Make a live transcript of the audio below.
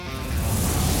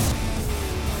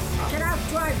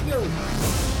drive you.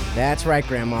 That's right,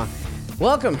 Grandma.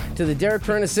 Welcome to the Derek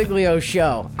Perniciglio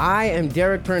Show. I am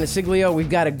Derek Perniciglio. We've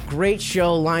got a great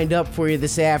show lined up for you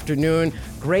this afternoon.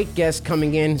 Great guest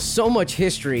coming in. So much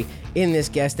history in this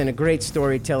guest, and a great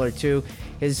storyteller, too.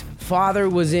 His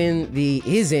father is in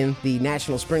the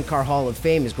National Sprint Car Hall of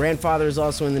Fame. His grandfather is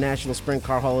also in the National Sprint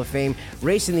Car Hall of Fame,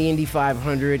 racing the Indy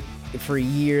 500 for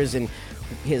years. And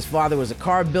his father was a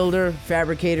car builder,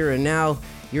 fabricator, and now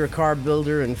you're a car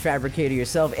builder and fabricator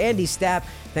yourself. Andy Stapp,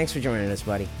 thanks for joining us,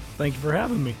 buddy. Thank you for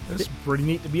having me. It's pretty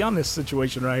neat to be on this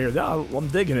situation right here. I'm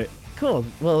digging it. Cool.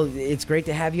 Well, it's great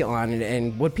to have you on.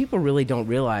 And what people really don't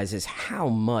realize is how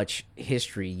much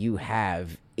history you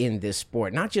have in this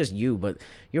sport. Not just you, but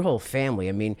your whole family.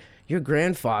 I mean, your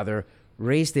grandfather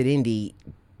raced at Indy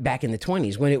back in the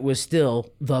 20s when it was still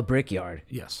the Brickyard.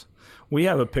 Yes. We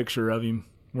have a picture of him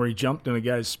where he jumped in a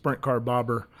guy's sprint car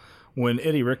bobber when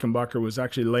Eddie Rickenbacker was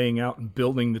actually laying out and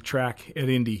building the track at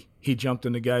Indy. He jumped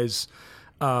in the guy's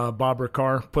bobber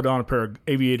car, put on a pair of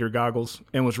aviator goggles,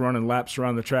 and was running laps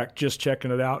around the track, just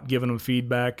checking it out, giving them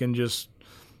feedback, and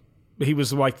he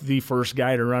was like the first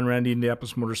guy to run around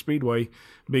Indianapolis Motor Speedway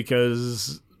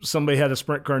because somebody had a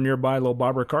sprint car nearby, a little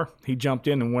bobber car. He jumped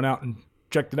in and went out and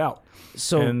checked it out.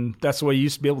 And that's the way you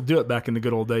used to be able to do it back in the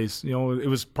good old days. You know, it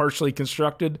was partially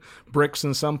constructed, bricks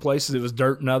in some places, it was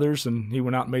dirt in others, and he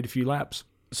went out and made a few laps.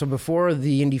 So before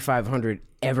the Indy 500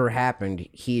 ever happened,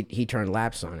 he turned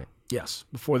laps on it. Yes,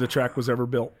 before the track was ever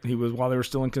built. While they were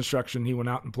still in construction, he went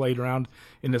out and played around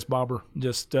in this bobber.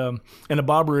 And a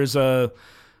bobber is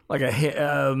like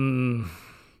a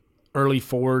early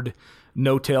Ford,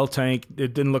 no tail tank.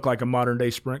 It didn't look like a modern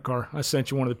day sprint car. I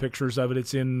sent you one of the pictures of it.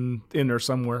 It's in there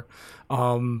somewhere.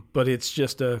 But it's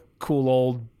just a cool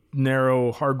old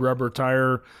narrow hard rubber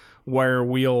tire, wire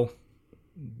wheel.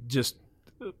 Just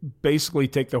basically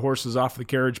take the horses off the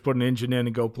carriage, put an engine in,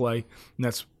 and go play. And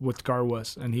that's what the car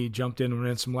was. And he jumped in and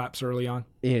ran some laps early on.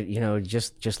 You know,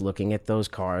 just looking at those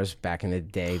cars back in the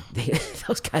day,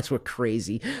 those guys were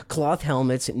crazy. Cloth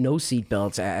helmets, no seat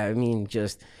belts. I mean,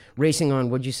 just racing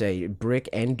on, what'd you say, brick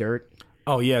and dirt?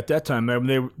 Oh, yeah. At that time,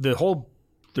 the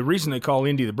reason they call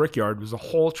Indy the Brickyard was the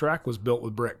whole track was built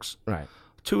with bricks. Right.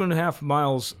 2.5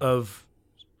 miles of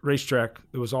racetrack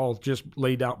that was all just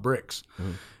laid out bricks.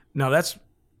 Mm-hmm. Now, that's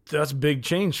a big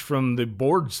change from the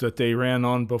boards that they ran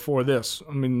on before this.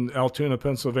 I mean, Altoona,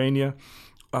 Pennsylvania,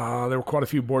 there were quite a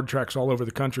few board tracks all over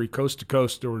the country, coast to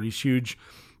coast. There were these huge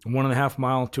 1.5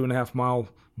 mile, 2.5 mile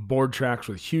board tracks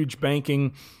with huge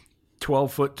banking,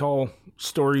 12-foot tall,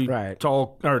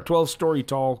 12-story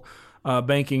tall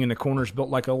banking in the corners built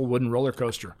like an old wooden roller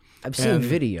coaster. I've seen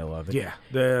video of it. Yeah,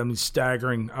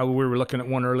 staggering. We were looking at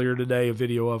one earlier today, a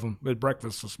video of them at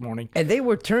breakfast this morning. And they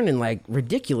were turning like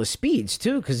ridiculous speeds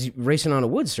too, because racing on a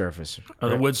wood surface.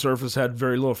 The wood surface had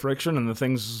very little friction, and the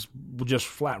things would just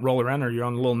flat roll around there. You're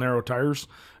on the little narrow tires,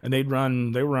 and they were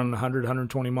running 100,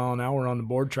 120 mile an hour on the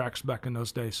board tracks back in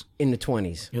those days. In the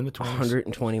 20s. In the 20s.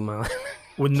 120 miles.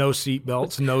 With no seat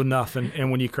belts, no nothing. And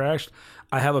when you crashed,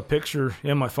 I have a picture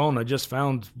in my phone I just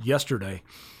found yesterday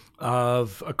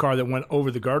of a car that went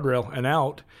over the guardrail and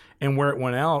out, and where it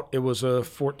went out, it was a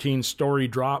 14-story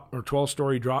drop or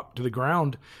 12-story drop to the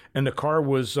ground, and the car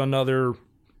was another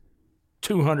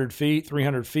 200 feet,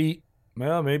 300 feet,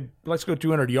 well, maybe let's go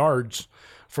 200 yards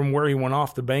from where he went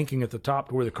off the banking at the top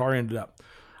to where the car ended up.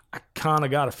 I kind of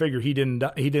got to figure he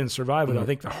didn't survive it. I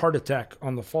think the heart attack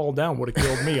on the fall down would have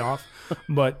killed me off.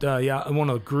 But, one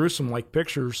of the gruesome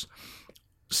pictures,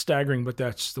 staggering, but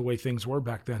that's the way things were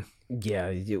back then. Yeah,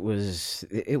 it was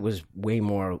way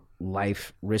more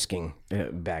life risking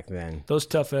back then. Those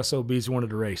tough SOBs wanted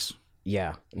to race.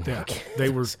 Yeah. They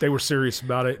were serious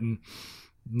about it, and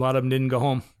a lot of them didn't go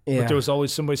home. Yeah. But there was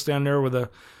always somebody standing there with a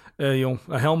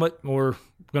helmet, or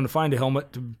going to find a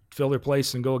helmet to fill their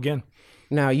place and go again.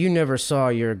 Now, you never saw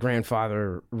your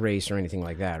grandfather race or anything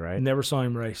like that, right? Never saw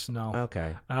him race, no.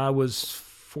 Okay. I was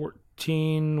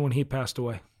 14 when he passed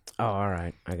away. Oh, all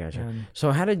right. I got you.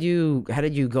 So how did you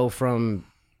go from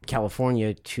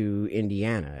California to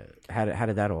Indiana? How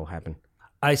did that all happen?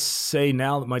 I say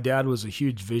now that my dad was a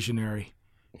huge visionary.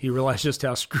 He realized just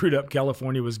how screwed up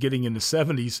California was getting in the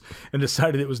 70s and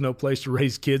decided it was no place to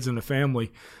raise kids and a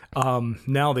family.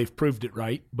 Now they've proved it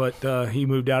right, but he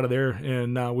moved out of there,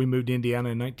 and we moved to Indiana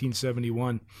in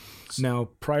 1971. Now,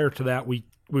 prior to that, we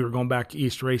were going back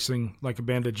east racing like a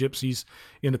band of gypsies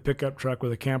in a pickup truck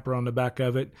with a camper on the back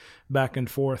of it, back and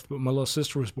forth. But my little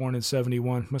sister was born in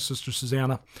 71, my sister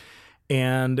Susanna.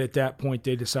 And at that point,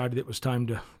 they decided it was time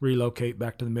to relocate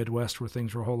back to the Midwest where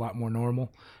things were a whole lot more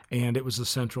normal. And it was the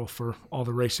central for all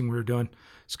the racing we were doing.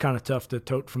 It's kind of tough to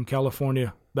tote from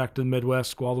California back to the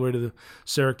Midwest, go all the way to the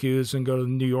Syracuse and go to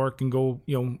New York and go,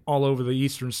 all over the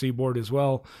eastern seaboard as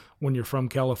well. When you're from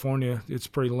California, it's a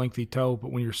pretty lengthy tow,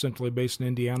 but when you're centrally based in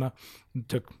Indiana, it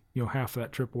took, half of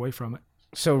that trip away from it.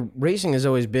 So racing has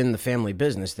always been the family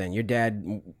business then. Your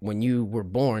dad, when you were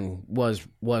born, was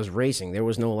racing. There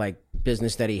was no like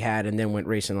business that he had and then went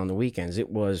racing on the weekends. It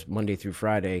was Monday through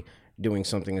Friday doing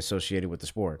something associated with the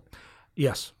sport.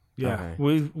 Yes. Yeah.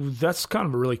 Okay. That's kind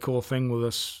of a really cool thing with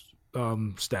us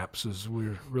Stapps is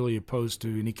we're really opposed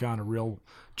to any kind of real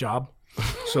job.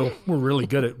 So we're really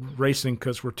good at racing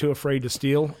because we're too afraid to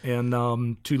steal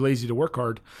and too lazy to work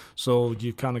hard. So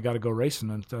you kind of got to go racing,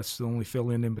 and that's the only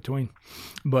fill-in between.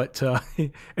 But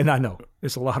and I know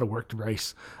it's a lot of work to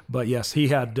race. But yes, he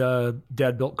had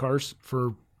Dad built cars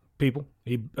for people.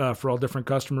 He for all different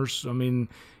customers. I mean,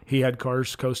 he had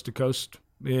cars coast to coast.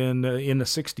 In the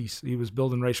 60s, he was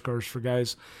building race cars for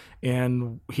guys,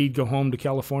 and he'd go home to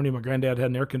California. My granddad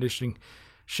had an air conditioning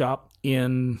shop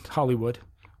in Hollywood,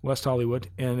 West Hollywood,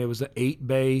 and it was an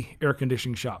 8-bay air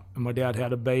conditioning shop. And my dad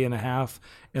had a bay and a half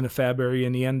and a fab area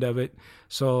in the end of it.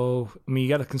 So, I mean, you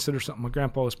got to consider something. My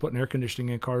grandpa was putting air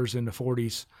conditioning in cars in the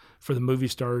 40s for the movie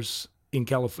stars in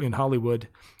Hollywood.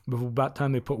 But about the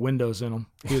time they put windows in them,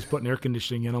 he was putting air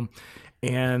conditioning in them,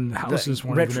 and houses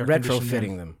weren't even air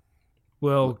retrofitting them.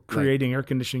 Well, creating air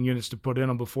conditioning units to put in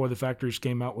them before the factories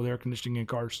came out with air conditioning in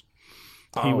cars.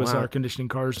 He was air conditioning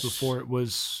cars before it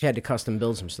was... He had to custom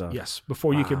build some stuff. Yes,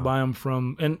 before you could buy them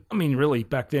from... And, I mean, really,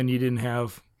 back then you didn't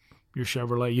have your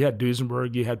Chevrolet. You had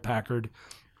Duesenberg, you had Packard.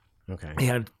 Okay. You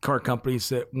had car companies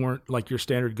that weren't like your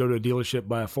standard go to a dealership,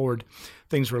 buy a Ford.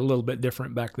 Things were a little bit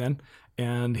different back then.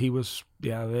 And he was...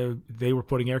 Yeah, they were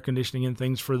putting air conditioning in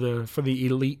things for the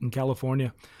elite in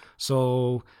California.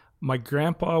 So... My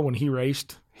grandpa, when he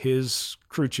raced, his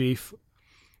crew chief,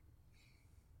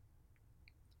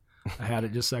 I had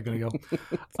it just a second ago.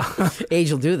 Age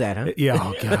will do that, huh? Yeah,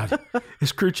 oh God.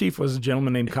 His crew chief was a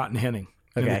gentleman named Cotton Henning.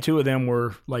 And the two of them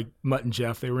were like Mutt and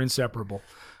Jeff. They were inseparable.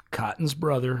 Cotton's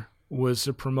brother was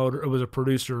a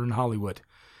producer in Hollywood.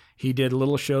 He did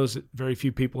little shows that very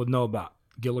few people would know about.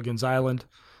 Gilligan's Island,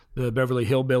 the Beverly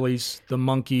Hillbillies, the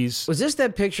Monkees. Was this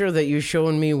that picture that you're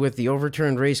showing me with the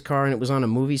overturned race car and it was on a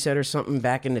movie set or something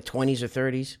back in the 20s or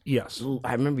 30s? Yes.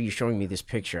 I remember you showing me this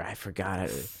picture. I forgot.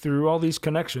 Through all these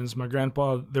connections, my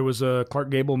grandpa, there was a Clark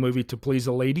Gable movie, To Please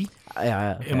a Lady.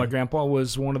 Okay. And my grandpa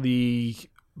was one of the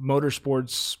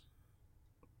motorsports,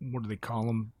 what do they call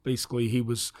him? Basically, he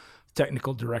was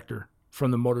technical director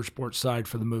from the motorsports side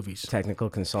for the movies. Technical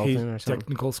consultant or something?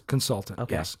 Technical consultant,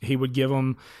 okay. Yes. He would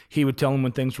tell them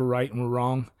when things were right and were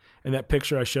wrong. And that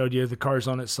picture I showed you, the car's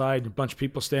on its side, a bunch of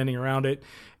people standing around it.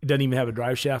 It doesn't even have a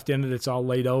drive shaft in it. It's all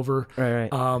laid over. Right.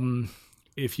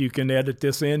 If you can edit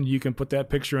this in, you can put that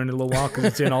picture in a little while because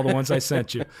it's in all the ones I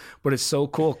sent you. But it's so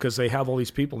cool because they have all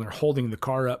these people and they're holding the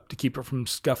car up to keep it from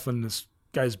scuffing this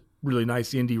guy's really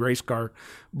nice Indy race car.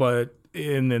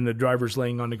 And then the driver's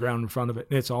laying on the ground in front of it.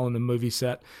 It's all in the movie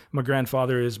set. My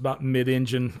grandfather is about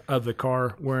mid-engine of the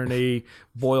car, wearing a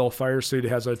Boyle fire suit. It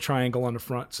has a triangle on the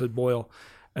front, said Boyle.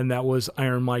 And that was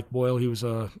Iron Mike Boyle. He was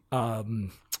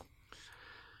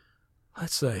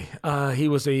he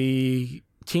was a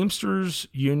Teamsters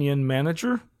union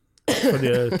manager for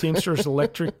the Teamsters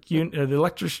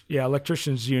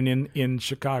electricians union in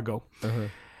Chicago. Uh-huh.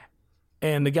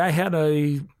 And the guy had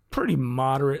a pretty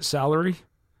moderate salary.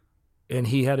 And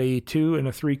he had a 2 and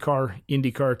a 3 car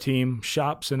IndyCar team,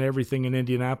 shops and everything in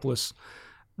Indianapolis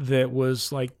that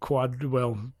was like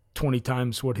 20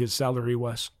 times what his salary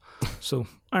was. So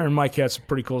Iron Mike had some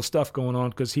pretty cool stuff going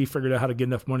on because he figured out how to get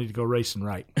enough money to go racing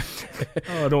right.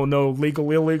 I don't know, legal,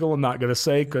 illegal, I'm not going to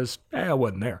say because I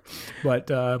wasn't there. But,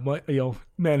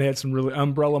 man had some really,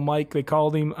 Umbrella Mike, they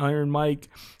called him, Iron Mike.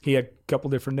 He had a couple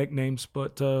different nicknames,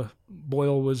 but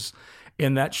Boyle was...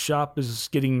 And that shop is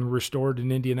getting restored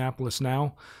in Indianapolis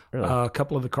now. Really? A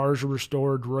couple of the cars are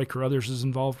restored. Roy Carruthers is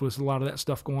involved with a lot of that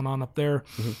stuff going on up there.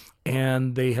 Mm-hmm.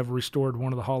 And they have restored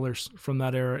one of the haulers from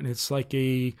that era. And it's like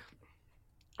a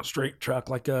straight truck,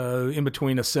 like in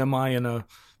between a semi and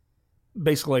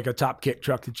basically like a top kick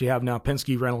truck that you have now,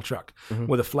 Penske rental truck, mm-hmm.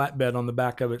 with a flatbed on the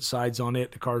back of it, sides on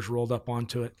it. The cars rolled up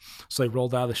onto it. So they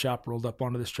rolled out of the shop, rolled up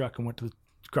onto this truck and went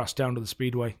across town to the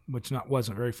Speedway, which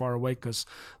wasn't very far away because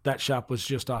that shop was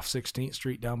just off 16th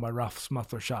Street down by Ralph's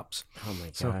Muffler Shops. Oh my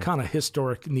God. So kind of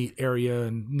historic, neat area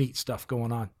and neat stuff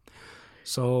going on.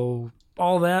 So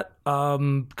all that,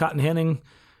 Cotton Henning,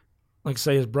 like I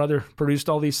say, his brother produced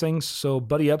all these things. So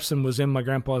Buddy Epson was in my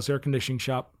grandpa's air conditioning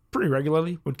shop pretty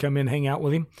regularly, would come in, hang out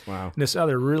with him. Wow. And this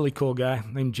other really cool guy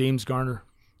named James Garner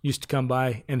used to come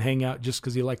by and hang out just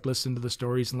because he liked listening to the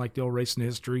stories and liked the old racing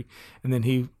history. And then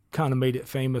he kind of made it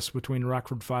famous between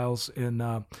Rockford Files and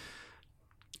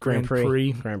Grand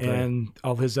Prix and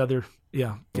all his other,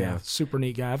 super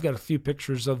neat guy. I've got a few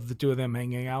pictures of the two of them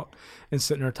hanging out and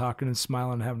sitting there talking and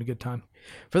smiling and having a good time.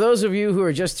 For those of you who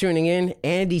are just tuning in,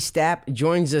 Andy Stapp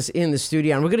joins us in the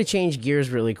studio, and we're going to change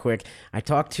gears really quick. I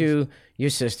talked to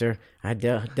your sister. I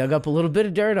dug up a little bit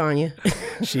of dirt on you.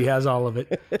 She has all of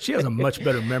it. She has a much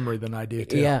better memory than I do,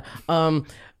 too. Yeah.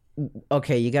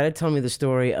 Okay, you got to tell me the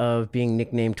story of being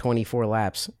nicknamed 24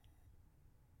 Laps.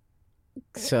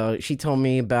 So she told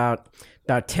me about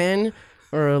 10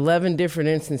 or 11 different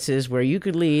instances where you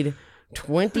could lead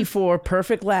 24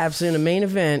 perfect laps in a main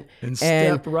event and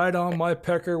step right on my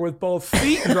pecker with both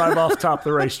feet and drive off top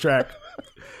the racetrack.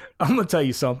 I'm going to tell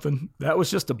you something. That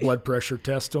was just a blood pressure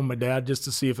test on my dad just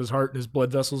to see if his heart and his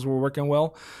blood vessels were working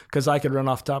well, because I could run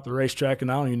off top of the racetrack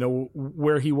and I don't even know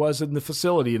where he was in the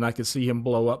facility, and I could see him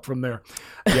blow up from there.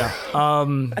 Yeah.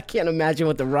 I can't imagine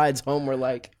what the rides home were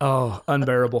like. Oh,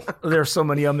 unbearable. There are so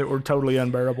many of them that were totally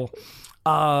unbearable.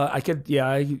 I could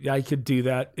do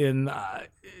that. And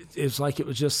it's like it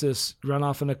was just this run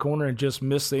off in the corner and just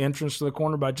miss the entrance to the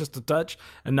corner by just a touch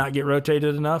and not get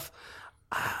rotated enough.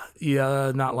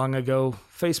 Yeah, not long ago,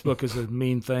 Facebook is a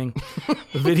mean thing.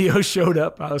 The video showed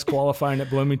up. I was qualifying at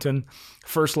Bloomington.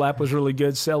 First lap was really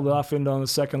good. Sailed it off into on the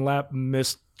second lap.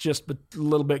 Missed just a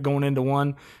little bit going into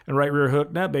one. And right rear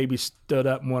hook, that baby stood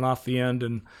up and went off the end.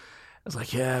 And I was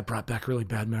like, yeah, it brought back really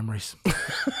bad memories.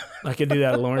 I could do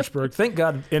that at Lawrenceburg. Thank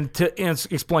God. And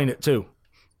explain it, too.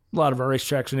 A lot of our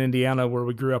racetracks in Indiana where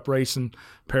we grew up racing,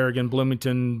 Paragon,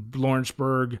 Bloomington,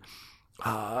 Lawrenceburg,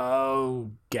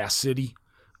 Gas City.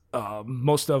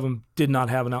 Most of them did not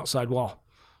have an outside wall.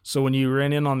 So when you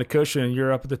ran in on the cushion and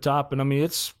you're up at the top, and I mean,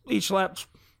 it's each lap,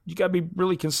 you got to be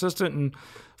really consistent and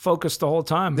focused the whole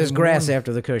time. There's grass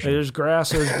after the cushion. There's grass,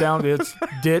 there's down, it's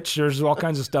ditch, there's all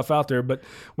kinds of stuff out there. But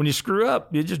when you screw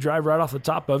up, you just drive right off the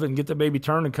top of it and get the baby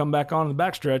turned and come back on the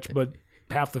backstretch. But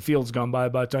half the field's gone by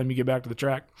the time you get back to the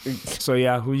track. So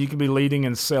yeah, you can be leading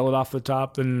and sail it off the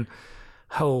top, and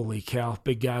holy cow,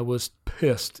 big guy was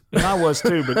pissed. And I was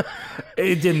too, but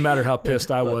it didn't matter how pissed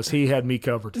I was. He had me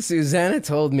covered. Susanna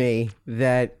told me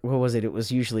that, what was it? It was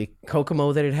usually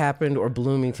Kokomo that had happened or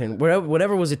Bloomington,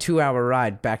 whatever was a 2-hour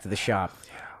ride back to the shop.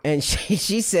 Yeah. And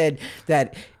she said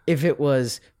that if it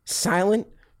was silent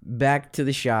back to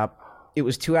the shop, it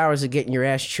was 2 hours of getting your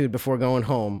ass chewed before going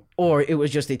home, or it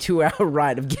was just a 2-hour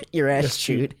ride of getting your ass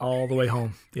chewed all the way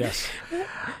home. Yes.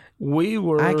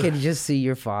 I could just see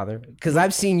your father, because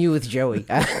I've seen you with Joey.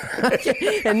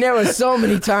 And there were so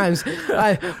many times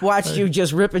I watched you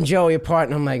just ripping Joey apart,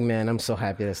 and I'm like, man, I'm so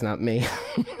happy that's not me.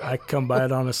 I come by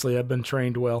it honestly. I've been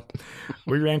trained well.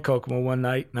 We ran Kokomo one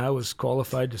night, and I was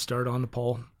qualified to start on the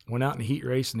pole. Went out in a heat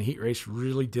race, and the heat race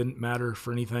really didn't matter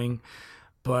for anything.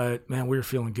 But, man, we were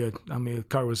feeling good. I mean, the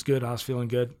car was good. I was feeling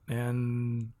good.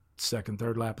 And second,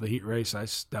 third lap of the heat race, I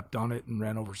stepped on it and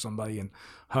ran over somebody and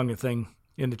hung a thing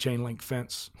in the chain link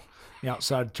fence, the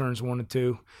outside of turns 1 and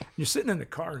 2. You're sitting in the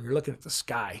car and you're looking at the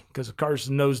sky because the car's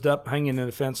nosed up, hanging in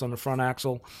the fence on the front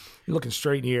axle. You're looking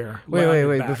straight in the air.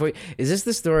 Wait. Is this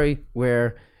the story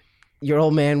where your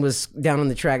old man was down on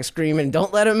the track screaming,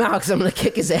 "Don't let him out because I'm going to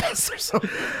kick his ass," or something?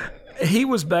 He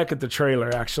was back at the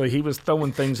trailer, actually. He was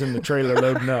throwing things in the trailer,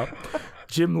 loading up.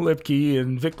 Jim Lipke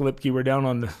and Vic Lipke were down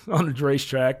on the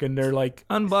racetrack, and they're like,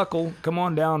 "Unbuckle, come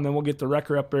on down, then we'll get the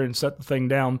wrecker up there and set the thing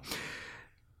down."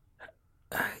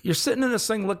 You're sitting in this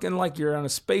thing looking like you're on a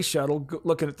space shuttle,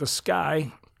 looking at the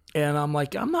sky, and I'm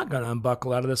like, I'm not going to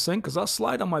unbuckle out of this thing because I'll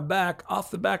slide on my back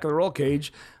off the back of the roll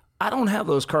cage. I don't have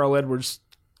those Carl Edwards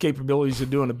capabilities of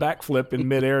doing a backflip in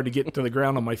midair to get to the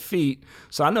ground on my feet,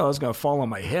 so I know I was going to fall on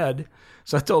my head.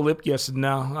 So I told Lipke, I said,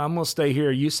 "No, I'm going to stay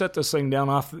here. You set this thing down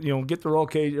off, get the roll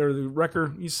cage or the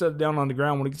wrecker. You set it down on the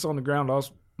ground. When it gets on the ground, I'll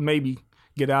maybe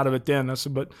get out of it then." I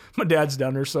said, "But my dad's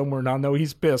down there somewhere, and I know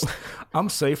he's pissed. I'm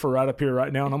safer right up here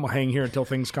right now, and I'm going to hang here until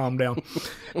things calm down."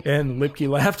 And Lipke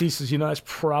laughed. He says, "That's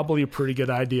probably a pretty good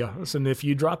idea." I said, "If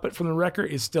you drop it from the wrecker,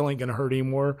 it still ain't going to hurt any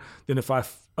more than if I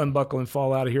unbuckle and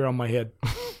fall out of here on my head."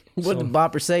 What did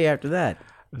Bopper say after that?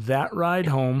 That ride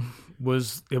home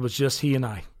was just he and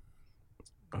I.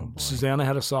 Oh, Susanna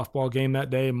had a softball game that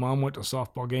day. Mom went to a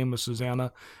softball game with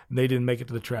Susanna, and they didn't make it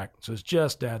to the track. So it's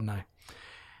just Dad and I.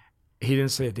 He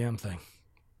didn't say a damn thing.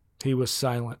 He was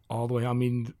silent all the way. I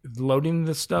mean, loading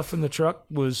the stuff in the trailer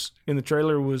was, he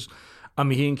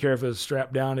didn't care if it was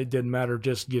strapped down. It didn't matter.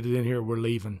 Just get it in here. We're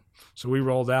leaving. So we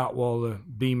rolled out while the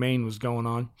B main was going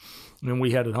on, and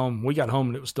we headed home. We got home,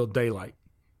 and it was still daylight.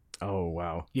 Oh,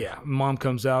 wow. Yeah, Mom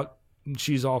comes out, and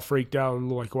she's all freaked out,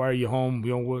 like, why are you home?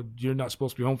 You're not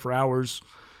supposed to be home for hours.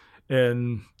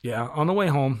 And, yeah, on the way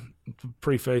home, to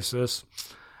preface this,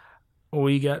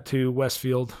 we got to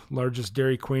Westfield, largest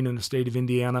Dairy Queen in the state of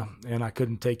Indiana, and I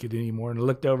couldn't take it anymore. And I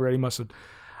looked over at him, I said,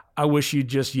 I wish you'd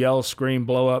just yell, scream,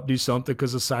 blow up, do something,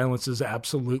 because the silence is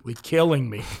absolutely killing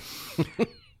me.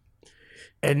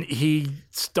 And he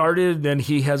started, then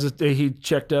he hesitated, he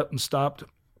checked up and stopped.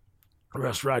 The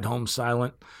rest ride home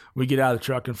silent. We get out of the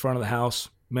truck in front of the house.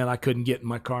 Man, I couldn't get in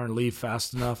my car and leave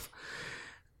fast enough.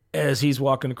 As he's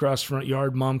walking across the front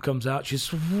yard, Mom comes out. She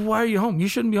says, why are you home? You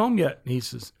shouldn't be home yet. And he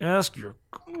says, ask your,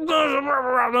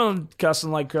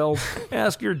 cussing like hell,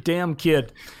 ask your damn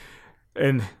kid.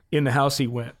 And in the house he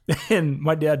went. And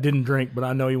my dad didn't drink, but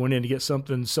I know he went in to get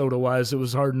something soda-wise. It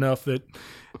was hard enough that,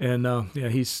 and yeah,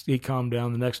 he calmed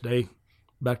down the next day,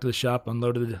 back to the shop,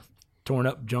 unloaded the torn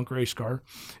up junk race car,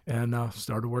 and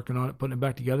started working on it, putting it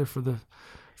back together for the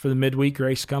midweek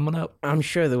race coming up. I'm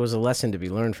sure there was a lesson to be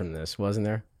learned from this, wasn't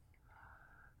there?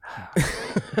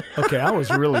 Okay, I was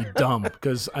really dumb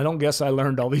because I don't guess I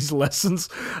learned all these lessons.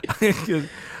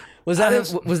 Was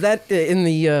that in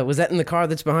the car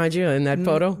that's behind you in that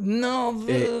photo? No,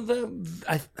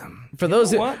 for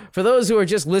those who are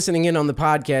just listening in on the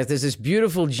podcast, there's this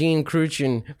beautiful Gene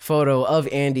Crucian photo of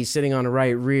Andy sitting on the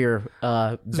right rear.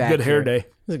 It's a good hair day.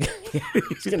 I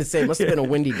was going to say, it must have been a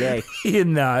windy day.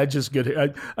 Nah, just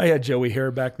good. I had Joey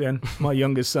hair back then. My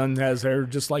youngest son has hair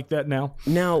just like that now.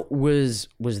 Now, was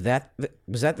that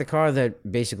the car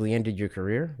that basically ended your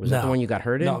career? Was that the one you got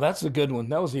hurt in? No, that's a good one.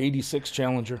 That was the 86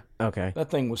 Challenger. Okay. That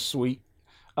thing was sweet.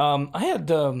 I had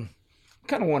kind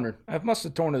of wondered. I must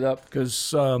have torn it up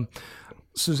because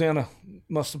Susanna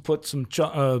must have put some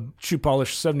shoe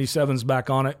polish 77s back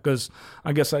on it because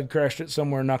I guess I'd crashed it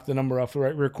somewhere and knocked the number off the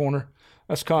right rear corner.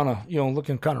 That's kind of,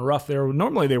 looking kind of rough there.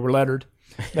 Normally they were lettered.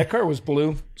 That car was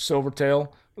blue, silver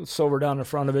tail, silver down the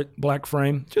front of it, black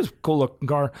frame. Just a cool looking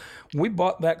car. We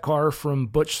bought that car from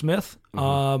Butch Smith,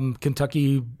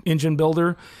 Kentucky engine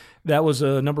builder. That was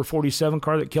a number 47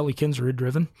 car that Kelly Kinzer had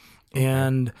driven.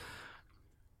 And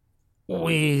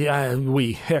I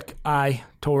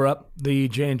tore up the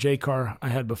J&J car I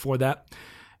had before that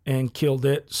and killed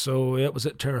it. So it was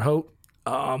at Terre Haute.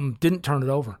 Didn't turn it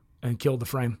over and killed the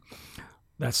frame.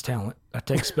 That's talent. That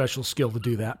takes special skill to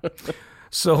do that.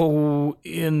 So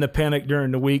in the panic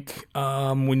during the week,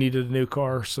 we needed a new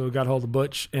car. So we got hold of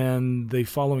Butch. And the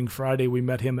following Friday, we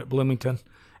met him at Bloomington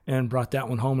and brought that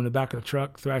one home in the back of the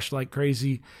truck, thrashed like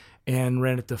crazy, and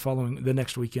ran it the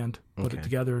next weekend. Put it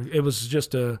together. It was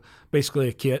just basically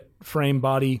a kit, frame,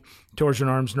 body, torsion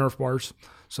arms, Nerf bars.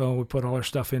 So we put all our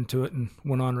stuff into it and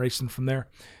went on racing from there.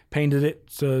 Painted it.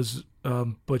 So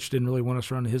Butch didn't really want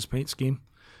us running his paint scheme.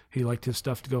 He liked his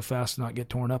stuff to go fast and not get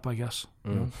torn up, I guess.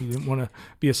 He didn't want to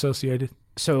be associated.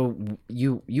 So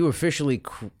you officially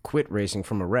quit racing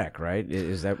from a wreck, right?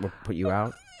 Is that what put you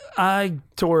out? I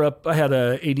tore up. I had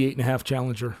a 88.5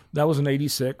 Challenger. That was an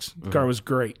 86. The car was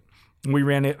great. We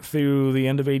ran it through the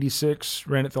end of 86,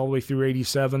 ran it all the way through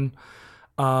 87,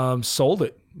 sold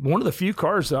it. One of the few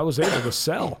cars that I was able to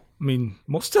sell. I mean,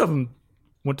 most of them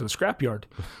went to the scrapyard.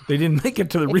 They didn't make it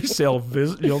to the resale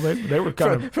visit. They were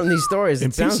kind of from these stories.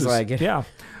 It sounds like it. Yeah.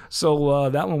 So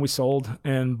that one we sold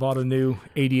and bought a new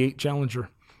 88 Challenger.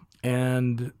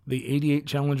 And the 88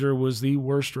 Challenger was the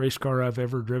worst race car I've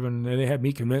ever driven. And it had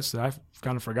me convinced that I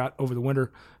kind of forgot over the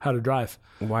winter how to drive.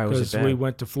 Why was it bad? Because we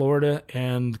went to Florida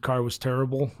and the car was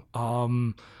terrible.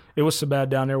 It was so bad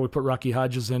down there. We put Rocky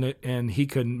Hodges in it and he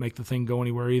couldn't make the thing go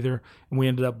anywhere either. And we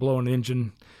ended up blowing an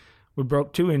engine. We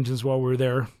broke 2 engines while we were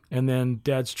there. And then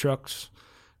Dad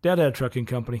had a trucking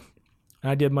company.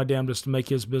 I did my damnedest to make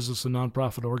his business a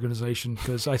nonprofit organization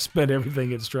because I spent everything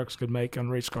his trucks could make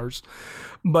on race cars.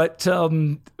 But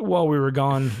while we were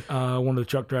gone, one of the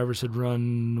truck drivers had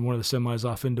run one of the semis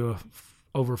off into a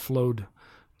overflowed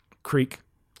creek,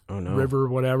 river,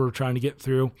 whatever, trying to get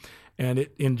through. And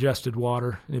it ingested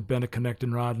water. It bent a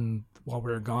connecting rod. And while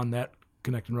we were gone, that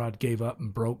connecting rod gave up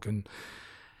and broke. And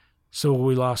so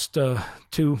we lost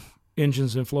 2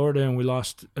 engines in Florida, and we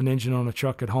lost an engine on a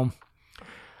truck at home.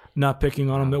 Not picking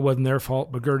on them, it wasn't their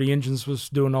fault, but Gertie Engines was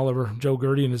doing all of our, Joe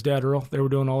Gertie and his dad Earl, they were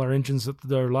doing all our engines, a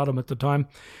lot of them at the time.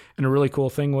 And a really cool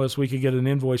thing was we could get an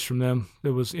invoice from them. It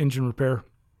was engine repair.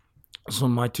 So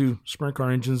my 2 sprint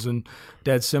car engines and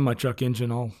Dad's semi-truck engine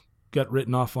all got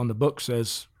written off on the books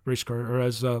as race car or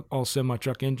as all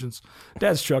semi-truck engines.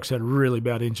 Dad's trucks had really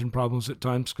bad engine problems at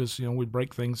times because, we'd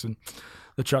break things and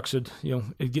the trucks would,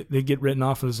 they'd get written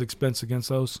off as expense against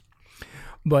those.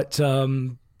 But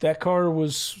that one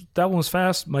was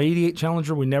fast. My 88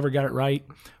 Challenger, we never got it right.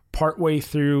 Partway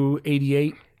through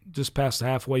 88, just past the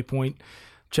halfway point,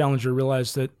 Challenger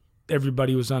realized that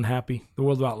everybody was unhappy. The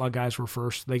World of Outlaw guys were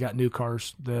first. They got new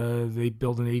cars. They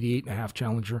built an 88.5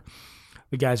 Challenger.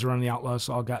 The guys around the Outlaws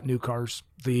all got new cars.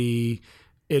 We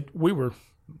were,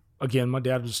 again, my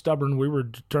dad was stubborn. We were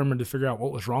determined to figure out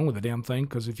what was wrong with the damn thing,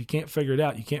 because if you can't figure it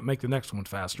out, you can't make the next one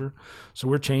faster. So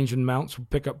we're changing mounts,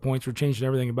 pickup points, we're changing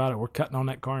everything about it. We're cutting on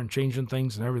that car and changing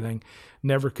things and everything.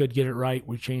 Never could get it right.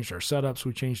 We changed our setups.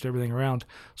 We changed everything around.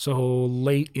 So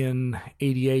late in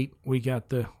 88, we got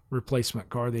the replacement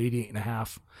car, the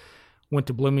 88.5. Went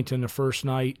to Bloomington the first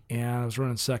night, and I was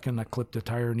running second. I clipped a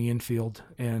tire in the infield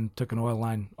and took an oil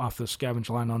line off the scavenge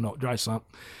line on the dry sump.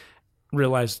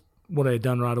 Realized what I had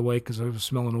done right away, because I was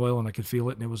smelling oil and I could feel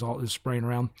it, and it was spraying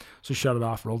around. So shut it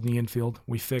off, rolled in the infield.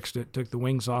 We fixed it, took the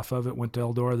wings off of it, went to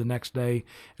Eldora the next day,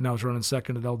 and I was running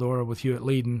second at Eldora with Hewitt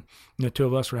leading. And the two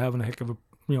of us were having a heck of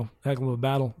a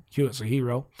battle. Hewitt's a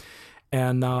hero.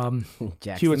 And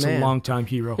Hewitt's a longtime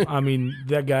hero. I mean,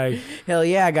 that guy. Hell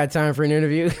yeah, I got time for an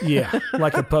interview. Yeah,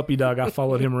 like a puppy dog. I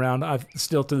followed him around. I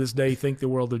still to this day think the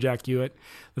world of Jack Hewitt.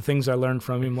 The things I learned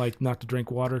from him, like not to drink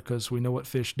water because we know what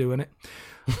fish do in it.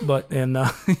 But, and,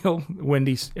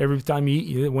 Wendy's, every time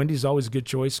you eat, Wendy's is always a good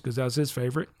choice because that was his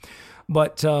favorite.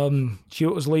 But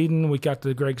Hewitt was leading. We got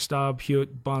to Greg Staub.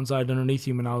 Hewitt bonsai'd underneath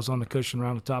him, and I was on the cushion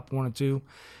around the top 1 and 2.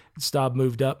 Staub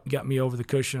moved up, got me over the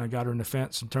cushion. I got her in the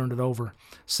fence and turned it over.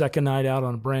 Second night out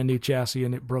on a brand new chassis,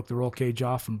 and it broke the roll cage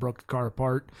off and broke the car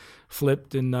apart.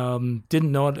 Flipped and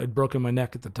didn't know it. I'd broken my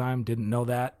neck at the time. Didn't know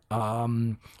that.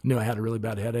 Knew I had a really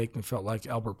bad headache and felt like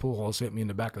Albert Pujols hit me in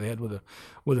the back of the head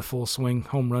with a full swing,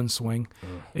 home run swing.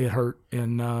 It hurt,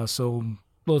 and so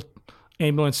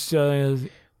ambulance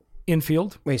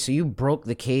infield. Wait, so you broke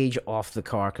the cage off the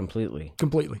car completely?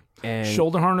 Completely. And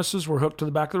shoulder harnesses were hooked to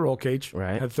the back of the roll cage.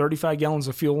 Right. Had 35 gallons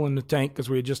of fuel in the tank because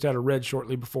we had just had a red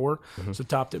shortly before. So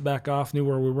topped it back off, knew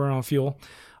where we were on fuel.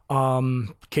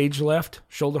 Cage left,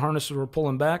 shoulder harnesses were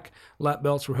pulling back, lap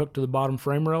belts were hooked to the bottom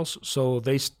frame rails. So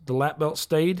the lap belt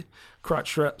stayed,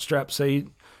 crotch strap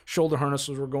stayed, shoulder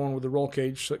harnesses were going with the roll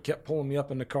cage, so it kept pulling me up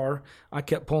in the car. I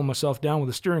kept pulling myself down with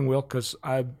the steering wheel because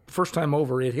first time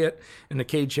over it hit and the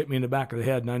cage hit me in the back of the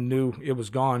head, and I knew it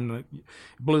was gone. I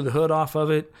blew the hood off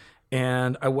of it,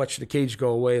 and I watched the cage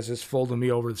go away as it's folding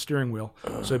me over the steering wheel.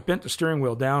 So I bent the steering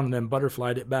wheel down and then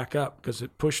butterflied it back up because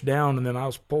it pushed down, and then I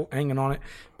was hanging on it,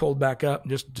 pulled back up, and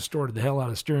just distorted the hell out of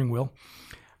the steering wheel.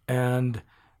 And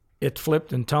it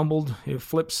flipped and tumbled. It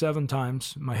flipped 7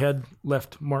 times. My head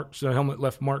left marks, the helmet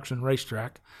left marks in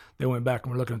racetrack. They went back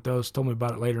and were looking at those, told me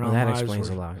about it later on. That explains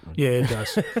a lot. Yeah, it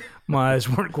does. My eyes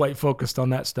weren't quite focused on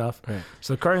that stuff. Right.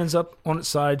 So the car ends up on its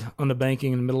side on the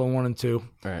banking in the middle of 1 and 2.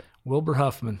 Right. Wilbur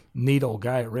Huffman, neat old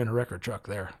guy that ran a record truck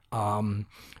there. Come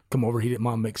over, he didn't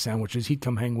mom make sandwiches. He'd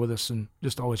come hang with us and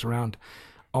just always around.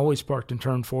 Always parked and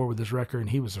turned forward with his wrecker,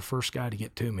 and he was the first guy to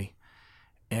get to me.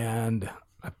 And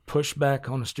I pushed back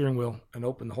on the steering wheel and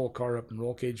opened the whole car up, and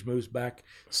roll cage moves back,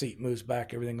 seat moves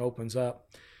back, everything opens up.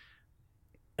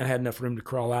 And I had enough room to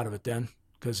crawl out of it then,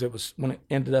 because it was, when it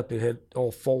ended up, it had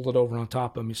all folded over on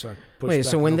top of me. So I pushed Wait, back.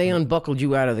 so when they unbuckled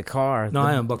you out of the car... No,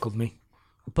 I unbuckled me.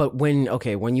 But when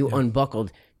you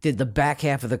unbuckled, did the back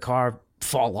half of the car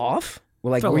fall off?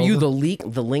 Like, were you the link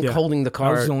holding the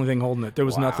car? I was the only thing holding it. There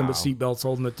was nothing but seat belts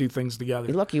holding the two things together.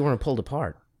 You're lucky you weren't pulled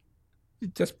apart.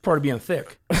 That's part of being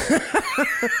thick.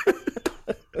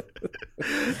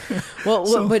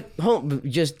 Well, but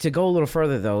just to go a little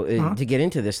further, though, to get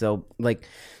into this, though, like,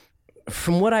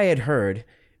 from what I had heard,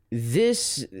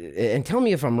 this, and tell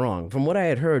me if I'm wrong, from what I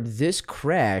had heard, this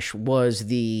crash was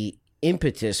the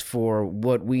impetus for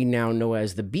what we now know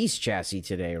as the Beast chassis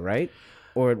today, right?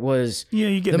 Or it was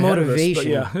you get the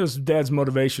motivation. It was Dad's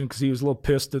motivation because he was a little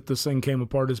pissed that this thing came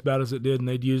apart as bad as it did, and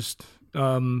they'd used,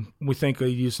 we think they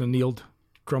used annealed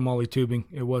chromoly tubing.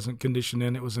 It wasn't conditioned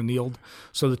in, it was annealed.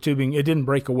 So the tubing, it didn't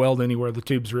break a weld anywhere. The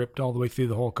tubes ripped all the way through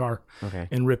the whole car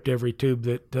and ripped every tube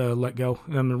that let go.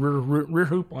 And the rear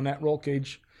hoop on that roll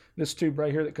cage, this tube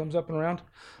right here that comes up and around,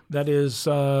 that is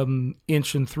 1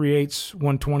 3/8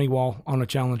 120 wall on a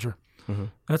Challenger.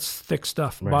 That's thick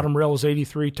stuff. Right. Bottom rail was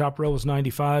 83, top rail was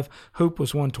 95, hoop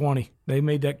was 120. They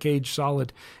made that cage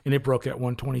solid, and it broke that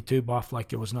 120 tube off like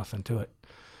there was nothing to it.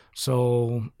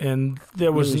 So, and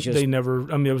there was,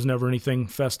 there was never anything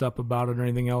fessed up about it or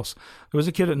anything else. There was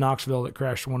a kid at Knoxville that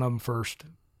crashed one of them first,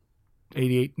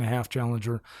 88.5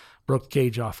 Challenger, broke the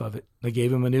cage off of it. They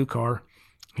gave him a new car.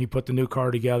 He put the new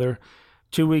car together.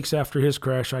 2 weeks after his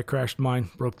crash, I crashed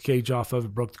mine, broke the cage off of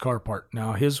it, broke the car apart.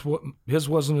 Now, his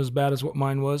wasn't as bad as what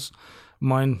mine was.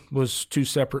 Mine was 2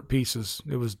 separate pieces.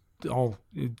 It was all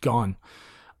gone.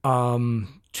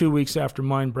 2 weeks after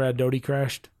mine, Brad Doty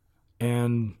crashed,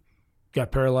 and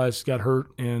got paralyzed, got hurt,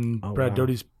 and Brad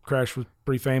Doty's crash was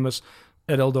pretty famous.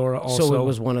 At Eldora also. So it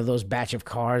was one of those batch of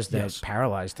cars that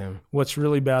paralyzed him. What's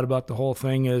really bad about the whole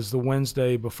thing is the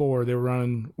Wednesday before, they were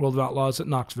running World of Outlaws at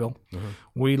Knoxville. Mm-hmm.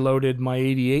 We loaded my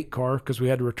 88 car because we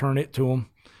had to return it to them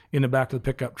in the back of the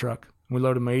pickup truck. We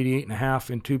loaded my 88 and a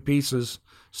half in 2 pieces,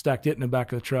 stacked it in the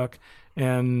back of the truck,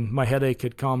 and my headache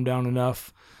had calmed down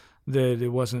enough that it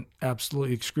wasn't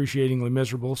absolutely excruciatingly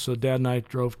miserable. So Dad and I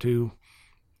drove to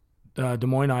Des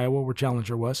Moines, Iowa, where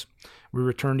Challenger was. We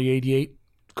returned the 88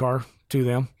 car to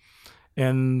them,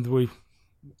 and when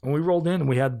we rolled in, and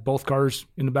we had both cars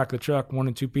in the back of the truck, 1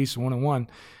 in 2 pieces, 1 in 1.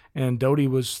 And Doty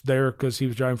was there because he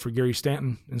was driving for Gary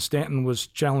Stanton, and Stanton was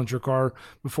Challenger car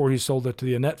before he sold it to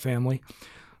the Annette family.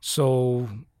 So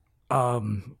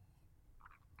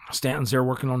Stanton's there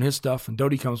working on his stuff, and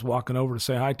Doty comes walking over to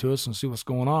say hi to us and see what's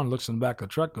going on. Looks in the back of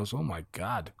the truck, goes, "Oh my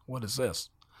God, what is this?"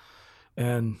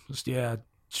 And just,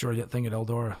 sure, that thing at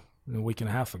Eldora a week and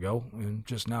a half ago, and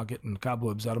just now getting the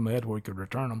cobwebs out of my head where we could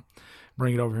return them,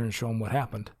 bring it over here and show them what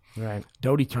happened. Right.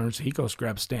 Doty turns, he goes,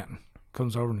 grabs Stanton,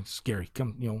 comes over and says, "Gary,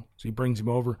 come, so he brings him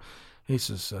over. He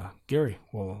says, "Gary,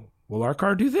 will our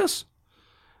car do this?"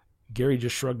 Gary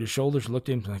just shrugged his shoulders, looked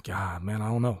at him, and like, man, I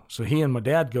don't know. So he and my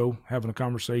dad go having a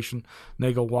conversation, and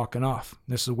they go walking off.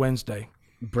 This is Wednesday.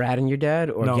 Brad and your dad,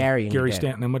 or no, Gary and your dad?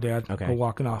 Stanton and my dad go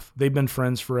walking off. They've been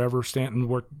friends forever. Stanton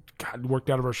worked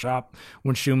out of our shop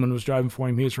when Schumann was driving for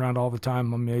him. He was around all the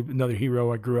time. I mean, another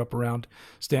hero I grew up around.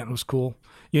 Stanton was cool.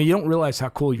 You don't realize how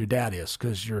cool your dad is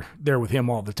because you're there with him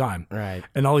all the time. Right.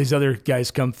 And all these other guys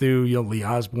come through, Lee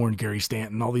Osborne, Gary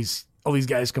Stanton, all these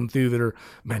guys come through that are,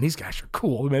 man, these guys are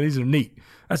cool. Man, these are neat.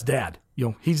 That's Dad.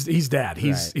 He's Dad.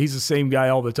 He's the same guy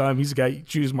all the time. He's the guy who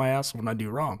chews my ass when I do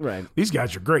wrong. Right. These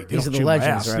guys are great. These are the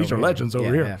legends. Right, these are legends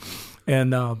over here.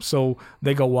 Yeah. And so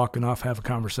they go walking off, have a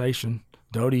conversation.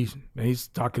 Doty, he's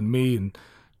talking to me, and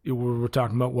we're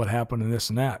talking about what happened and this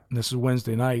and that. And this is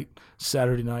Wednesday night.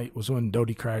 Saturday night was when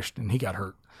Doty crashed and he got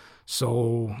hurt.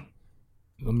 So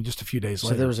just a few days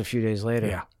later. So there was a few days later.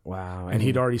 Yeah. Wow. And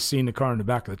he'd already seen the car in the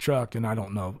back of the truck, and I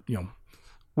don't know,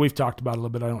 we've talked about it a little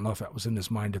bit. I don't know if that was in his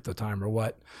mind at the time or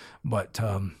what, but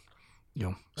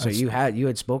So you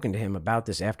had spoken to him about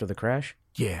this after the crash?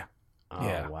 Yeah. Oh,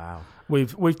 yeah. Wow.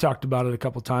 We've talked about it a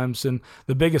couple times, and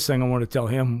the biggest thing I wanted to tell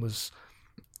him was,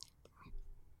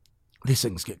 these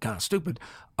things get kind of stupid.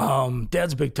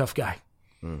 Dad's a big tough guy.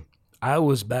 I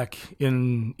was back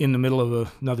in the middle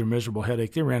of another miserable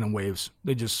headache. They ran in waves.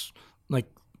 They just, like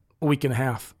a week and a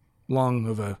half long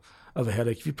of a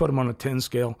headache. If you put them on a 10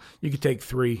 scale, you could take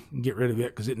 3 and get rid of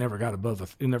it because it never got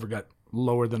it never got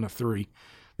lower than a 3.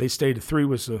 They stayed at 3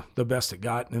 was the best it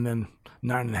got, and then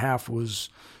 9.5 was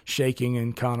shaking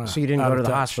and kind of. So you didn't go to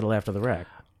the hospital after the wreck?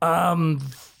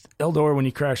 Eldora, when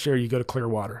you crash there, you go to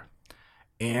Clearwater.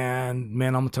 And,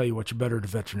 man, I'm going to tell you what, you're better at a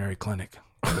veterinary clinic.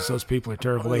 Because those people are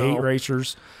terrible. They hate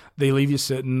racers. They leave you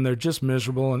sitting. They're just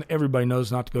miserable, and everybody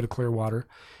knows not to go to Clearwater.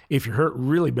 If you're hurt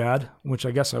really bad, which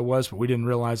I guess I was, but we didn't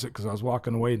realize it because I was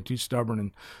walking away and too stubborn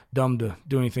and dumb to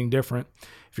do anything different.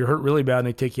 If you're hurt really bad and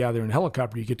they take you out there in a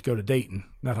helicopter, you get to go to Dayton.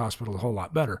 That hospital is a whole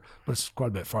lot better, but it's quite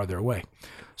a bit farther away.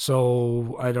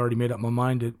 So I'd already made up my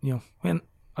mind that, and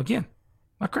again,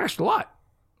 I crashed a lot.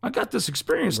 I got this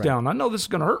experience down. I know this is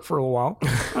going to hurt for a while.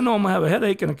 I know I'm going to have a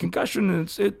headache and a concussion, and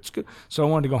it's good. So I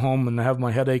wanted to go home and have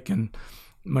my headache and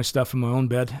my stuff in my own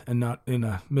bed and not in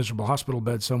a miserable hospital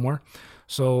bed somewhere.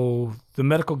 So the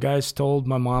medical guys told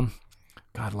my mom,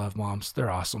 God love moms, they're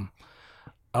awesome.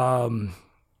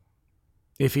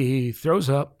 If he throws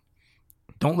up,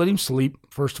 don't let him sleep,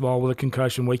 first of all, with a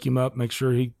concussion. Wake him up, make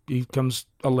sure he comes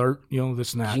alert,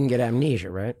 this and that. You can get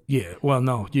amnesia, right? Yeah. Well,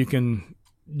 no, you can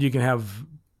have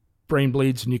brain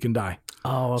bleeds and you can die.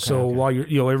 Oh, okay. So while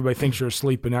you're, everybody thinks you're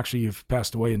asleep and actually you've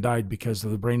passed away and died because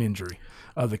of the brain injury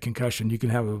of the concussion. You can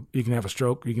have a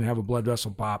stroke, you can have a blood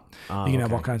vessel pop, you can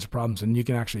have all kinds of problems, and you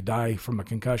can actually die from a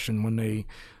concussion when they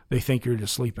think you're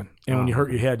just sleeping. And when you hurt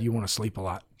your head, you want to sleep a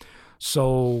lot.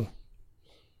 So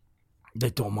they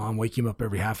told Mom, wake him up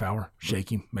every half hour,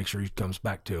 shake him, make sure he comes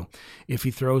back to. If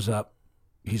he throws up,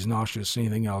 he's nauseous,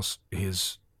 anything else,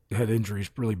 his head injury is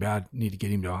really bad, need to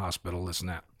get him to a hospital, this and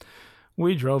that.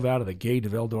 We drove out of the gate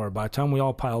of Eldora. By the time we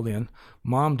all piled in,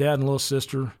 Mom, Dad, and little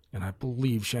sister, and I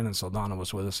believe Shannon Saldana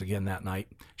was with us again that night.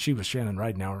 She was Shannon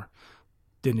Ridenauer.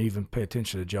 Didn't even pay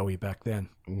attention to Joey back then.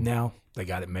 Now they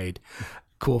got it made.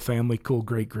 Cool family, cool,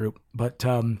 great group. But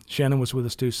Shannon was with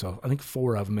us too, so I think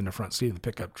 4 of them in the front seat of the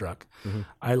pickup truck. Mm-hmm.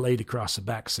 I laid across the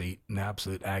back seat in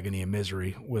absolute agony and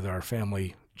misery with our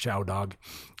family chow dog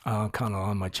kind of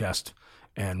on my chest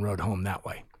and rode home that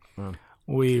way.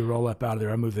 We roll up out of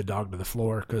there. I moved the dog to the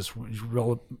floor because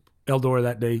Eldora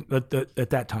that day, at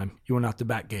that time, you went out the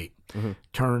back gate,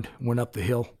 turned, went up the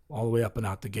hill, all the way up and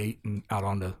out the gate and out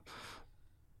onto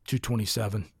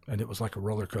 227, and it was like a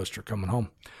roller coaster coming home.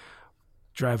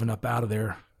 Driving up out of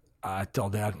there, I tell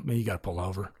Dad, man, you got to pull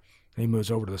over. And he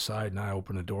moves over to the side, and I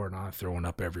open the door, and I'm throwing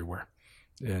up everywhere.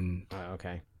 And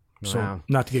okay. So, Wow.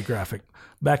 not to get graphic,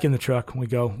 back in the truck, we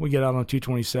get out on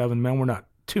 227. Man, we're not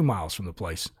 2 miles from the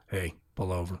place. Hey,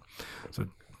 pull over. So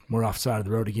we're off the side of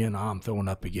the road again. I'm throwing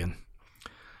up again.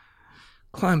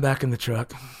 Climb back in the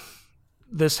truck.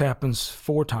 This happens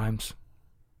 4 times.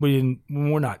 We're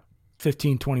not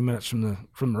 15, 20 minutes from the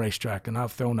racetrack, and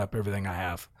I've thrown up everything I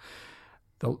have.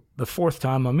 The 4th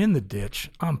time I'm in the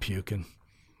ditch, I'm puking.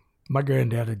 My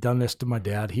granddad had done this to my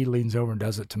dad. He leans over and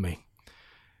does it to me.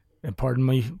 And pardon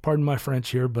my French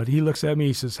here, but he looks at me,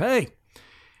 he says, hey,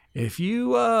 if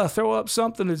you throw up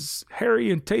something that's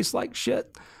hairy and tastes like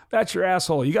shit, that's your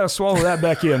asshole. You got to swallow that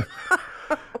back in.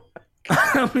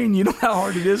 I mean, you know how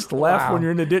hard it is to laugh when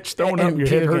you're in the ditch throwing up. Your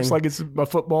head hurts like it's a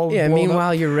football. Yeah,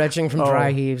 meanwhile, you're retching from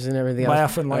dry heaves and everything else.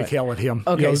 Laughing like hell at him.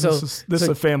 Okay, you know, this is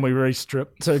a family race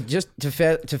trip. So just to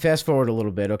fast forward a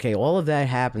little bit, okay, all of that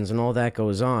happens and all that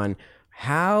goes on.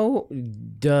 How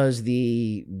does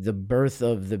the birth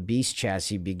of the Beast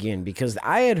chassis begin? Because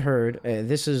I had heard,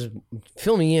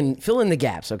 fill in the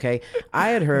gaps, okay? I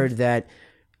had heard that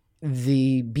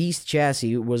the Beast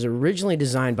chassis was originally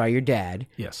designed by your dad.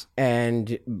 Yes.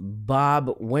 And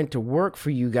Bob went to work for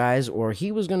you guys, or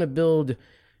he was going to build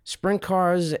sprint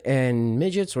cars and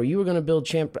midgets, or you were going to build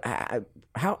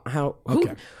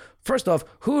First off,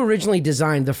 who originally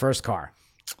designed the first car?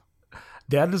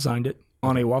 Dad designed it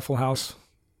on a Waffle House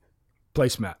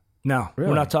placemat. Now,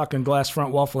 Really? We're not talking glass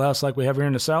front Waffle House like we have here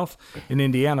in the South. In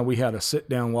Indiana, we had a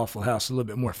sit-down Waffle House, a little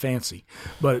bit more fancy,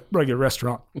 but regular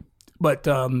restaurant. But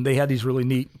they had these really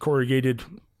neat corrugated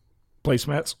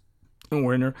placemats, and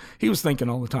we're in there. He was thinking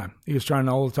all the time. He was trying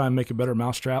all the time to make a better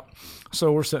mousetrap.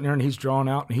 So we're sitting there, and he's drawing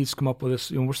out, and he's come up with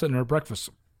this. We're sitting there at breakfast.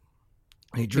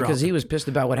 Because he was pissed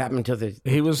about what happened to the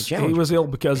Challenger. He was ill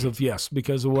because of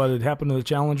what had happened to the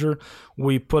Challenger.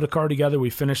 We put a car together. We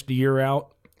finished the year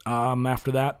out.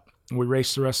 After that, we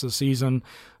raced the rest of the season.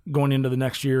 Going into the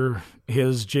next year,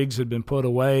 his jigs had been put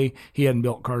away. He hadn't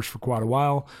built cars for quite a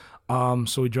while.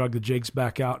 So we dragged the jigs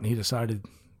back out, and he decided,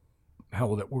 hell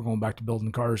with it, we're going back to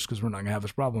building cars because we're not going to have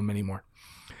this problem anymore.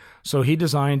 So he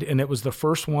designed, and it was the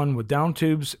first one with down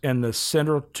tubes, and the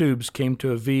center tubes came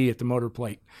to a V at the motor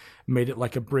plate. Made it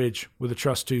like a bridge with the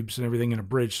truss tubes and everything in a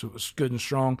bridge, so it was good and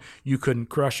strong. You couldn't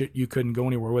crush it. You couldn't go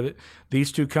anywhere with it.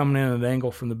 These two coming in at an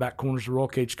angle from the back corners of the roll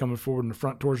cage coming forward, and the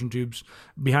front torsion tubes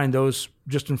behind those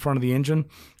just in front of the engine.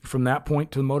 From that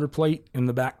point to the motor plate and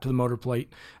the back to the motor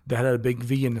plate, that had a big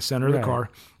V in the center of the car,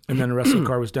 and then the rest of the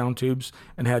car was down tubes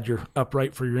and had your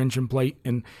upright for your engine plate.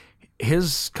 And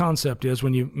his concept is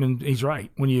he's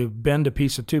right, when you bend a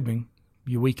piece of tubing,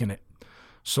 you weaken it.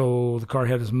 So the car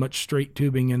had as much straight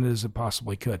tubing in it as it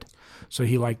possibly could. So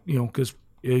he because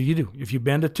you do. If you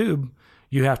bend a tube,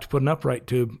 you have to put an upright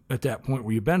tube at that point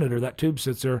where you bend it, or that tube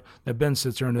sits there, that bend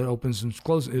sits there, and it opens and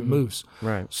closes. It moves.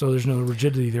 Right. So there's no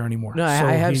rigidity there anymore. No, so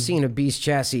I have seen a Beast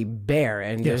chassis bare,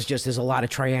 and there's a lot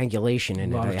of triangulation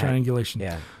in it. A lot of triangulation.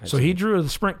 Yeah. So he drew the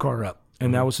sprint car up,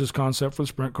 and that was his concept for the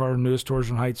sprint car, knew his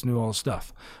torsion heights, knew all the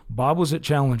stuff. Bob was at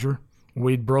Challenger.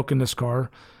 We'd broken this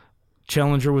car.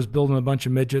 Challenger was building a bunch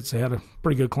of midgets. They had a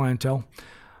pretty good clientele.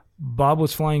 Bob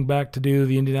was flying back to do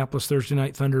the Indianapolis Thursday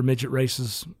Night Thunder midget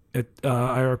races at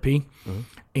IRP,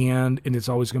 and it's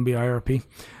always going to be IRP.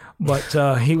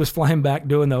 But he was flying back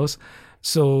doing those.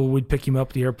 So we'd pick him up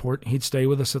at the airport. He'd stay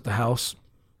with us at the house.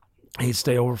 He'd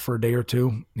stay over for a day or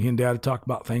two. He and Dad would talk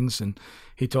about things, and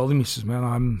he told him, he says, man,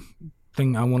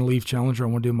 I want to leave Challenger. I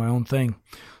want to do my own thing.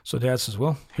 So Dad says,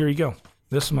 well, here you go.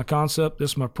 This is my concept.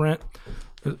 This is my print.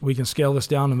 We can scale this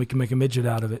down and we can make a midget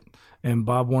out of it. And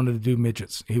Bob wanted to do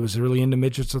midgets. He was really into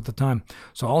midgets at the time.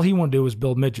 So all he wanted to do was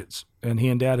build midgets. And he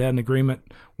and Dad had an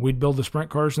agreement. We'd build the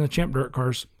sprint cars and the Champ dirt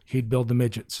cars. He'd build the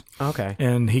midgets. Okay.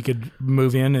 And he could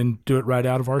move in and do it right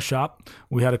out of our shop.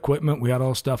 We had equipment. We had all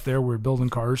the stuff there. We were building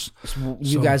cars. So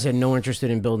you guys had no interest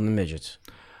in building the midgets?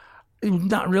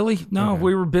 Not really. No,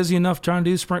 we were busy enough trying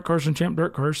to do sprint cars and Champ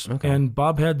dirt cars. Okay. And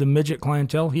Bob had the midget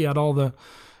clientele. He had all the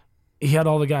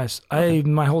guys.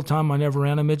 My whole time I never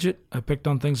ran a midget. I picked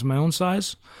on things my own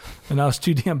size, and I was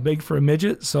too damn big for a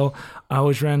midget. So I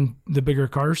always ran the bigger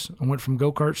cars. I went from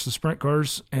go-karts to sprint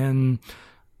cars, and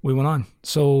we went on.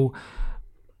 So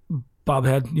Bob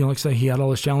had, like I say, he had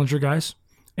all his Challenger guys.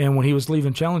 And when he was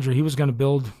leaving Challenger, he was going to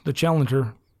build the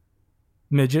Challenger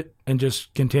midget and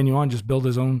just continue on, just build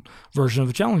his own version of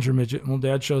the Challenger midget. Well,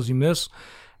 Dad shows him this,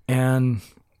 and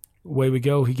away we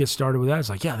go. He gets started with that. It's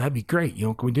like, yeah, that'd be great.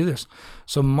 Can we do this?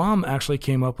 So Mom actually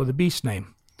came up with a beast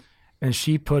name, and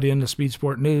she put in the Speed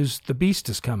Sport News, the Beast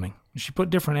is coming. She put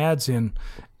different ads in.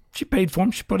 She paid for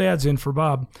them. She put ads in for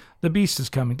Bob. The Beast is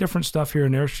coming. Different stuff here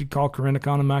and there. She'd call Corinna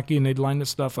Kanamaki, and they'd line the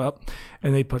stuff up,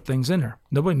 and they'd put things in there.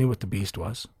 Nobody knew what the Beast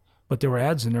was, but there were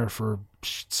ads in there for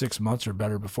 6 months or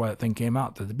better before that thing came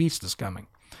out that the Beast is coming.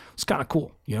 It's kind of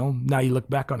cool. Now you look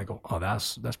back on it and go, oh,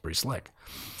 that's pretty slick.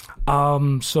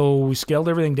 So we scaled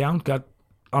everything down. Got,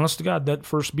 honest to God, that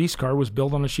first Beast car was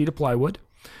built on a sheet of plywood,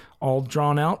 all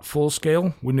drawn out, full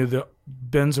scale. We knew the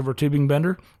bends of our tubing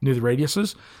bender, knew the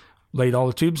radiuses, laid all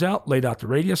the tubes out, laid out the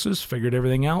radiuses, figured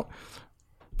everything out,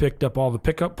 picked up all the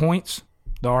pickup points,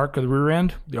 the arc of the rear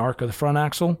end, the arc of the front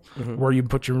axle, where you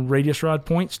put your radius rod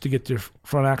points to get the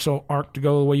front axle arc to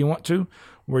go the way you want to,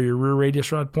 where your rear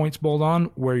radius rod points bolt on,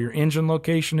 where your engine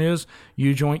location is,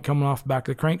 U-joint coming off the back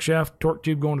of the crankshaft, torque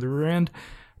tube going to the rear end,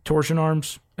 torsion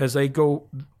arms as they go.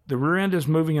 The rear end is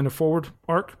moving in a forward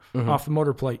arc off the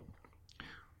motor plate.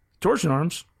 Torsion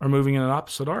arms are moving in an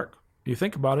opposite arc. You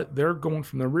think about it, they're going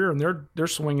from the rear, and they're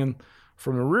swinging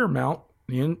from the rear mount,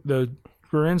 the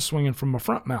rear end swinging from a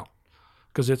front mount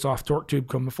because it's off torque tube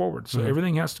coming forward. So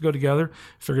everything has to go together.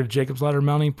 Figured Jacob's ladder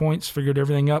mounting points, figured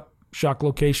everything up, shock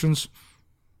locations,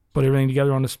 put everything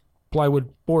together on this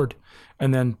plywood board,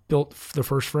 and then built the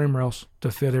first frame rails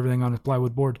to fit everything on the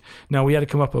plywood board. Now, we had to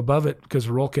come up above it because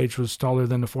the roll cage was taller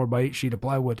than the 4x8 sheet of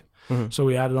plywood. So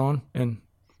we added on and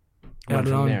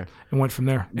went from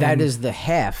there. That is the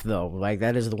half, though. Like,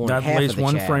 that is the one half of the lays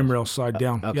one shaft. frame rail side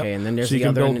down. Okay, Yep. and then there's so the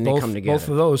other end, and they both, come together. both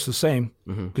of those the same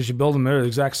because you build them, they're the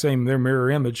exact same. They're mirror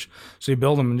image. So you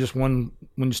build them, and just one,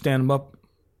 when you stand them up,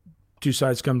 two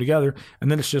sides come together, and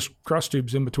then it's just cross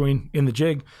tubes in between in the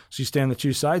jig. So you stand the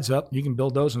two sides up. You can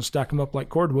build those and stack them up like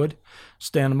cordwood.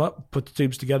 Stand them up, put the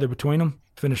tubes together between them,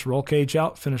 finish the roll cage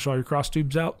out, finish all your cross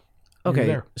tubes out.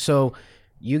 Okay, so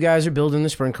you guys are building the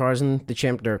sprint cars and the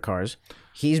Champ Dirt cars.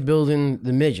 He's building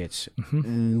the midgets.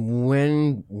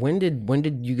 When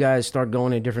did you guys start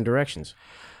going in different directions?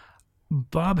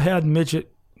 Bob had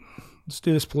midget. Let's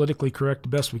do this politically correct the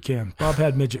best we can. Bob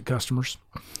had midget customers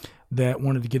that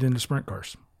wanted to get into sprint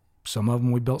cars. Some of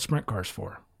them we built sprint cars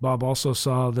for. Bob also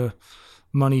saw the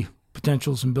money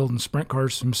potentials in building sprint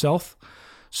cars himself.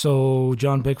 So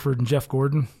John Bickford and Jeff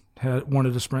Gordon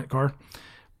wanted a sprint car.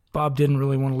 Bob didn't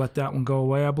really want to let that one go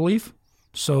away, I believe.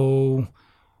 So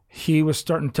he was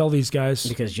starting to tell these guys.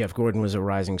 Because Jeff Gordon was a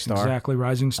rising star. Exactly,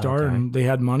 rising star. Okay. And they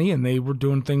had money and they were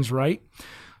doing things right.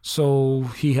 So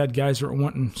he had guys that were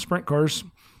wanting sprint cars,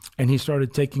 and he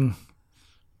started taking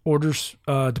orders,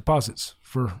 deposits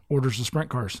for orders of sprint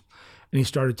cars. And he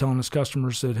started telling his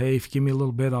customers that, hey, if you give me a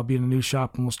little bit, I'll be in a new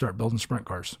shop and we'll start building sprint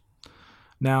cars.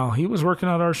 Now, he was working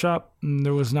at our shop, and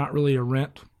there was not really a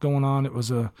rent going on. It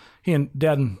was he and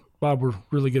Dad and Bob were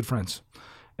really good friends.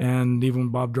 And even when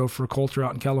Bob drove for a Coulter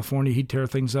out in California, he'd tear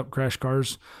things up, crash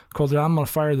cars. Coulter, I'm going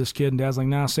to fire this kid. And Dad's like,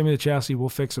 nah, send me the chassis. We'll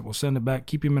fix it. We'll send it back.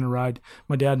 Keep him in a ride.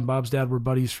 My dad and Bob's dad were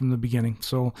buddies from the beginning.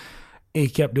 So he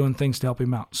kept doing things to help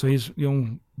him out. So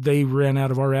they ran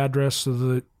out of our address so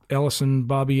that Ellison,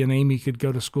 Bobby, and Amy could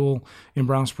go to school in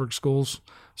Brownsburg schools.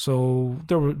 So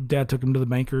Dad took him to the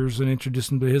bankers and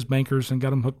introduced him to his bankers and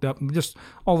got him hooked up, and just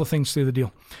all the things through the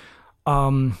deal.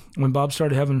 When Bob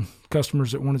started having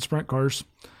customers that wanted sprint cars,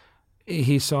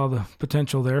 he saw the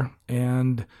potential there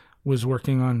and was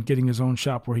working on getting his own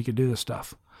shop where he could do this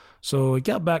stuff. So he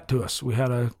got back to us. We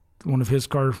had one of his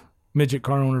midget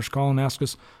car owners call and ask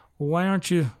us, well, why aren't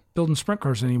you building sprint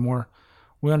cars anymore?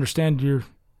 We understand you're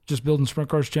just building sprint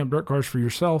cars, Champ Dirt cars for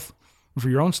yourself, for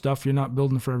your own stuff. You're not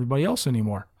building for everybody else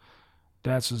anymore.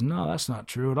 Dad says, no, that's not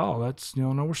true at all. That's, no,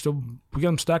 we got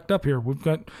them stacked up here. We've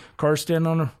got cars standing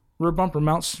on a rear bumper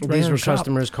mounts. These were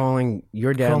customers calling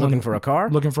your dad looking for a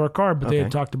car? Looking for a car, but they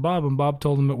had talked to Bob, and Bob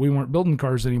told them that we weren't building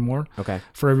cars anymore. Okay.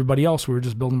 For everybody else, we were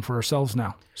just building for ourselves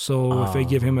now. So if they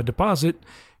give him a deposit,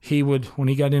 he would, when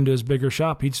he got into his bigger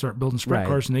shop, he'd start building sprint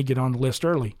cars, and they'd get on the list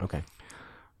early. Okay.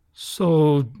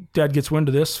 So Dad gets wind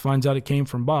of this, finds out it came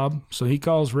from Bob. So he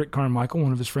calls Rick Carmichael,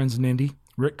 one of his friends in Indy.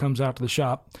 Rick comes out to the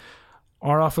shop.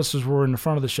 Our offices were in the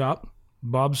front of the shop.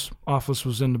 Bob's office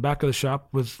was in the back of the shop,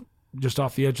 with just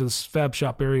off the edge of the fab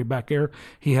shop area back there.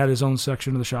 He had his own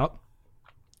section of the shop.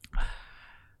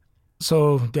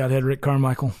 So Dad had Rick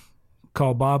Carmichael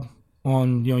call Bob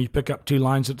on, you pick up two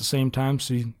lines at the same time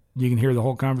so you can hear the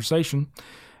whole conversation.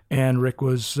 And Rick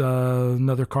was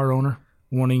another car owner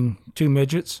wanting two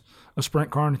midgets, a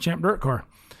sprint car, and a Champ Dirt car.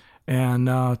 And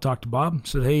talked to Bob,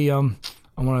 said, hey, I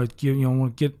want to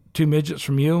get two midgets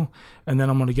from you, and then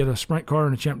I'm going to get a sprint car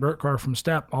and a Champ Dirt car from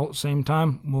Stapp all at the same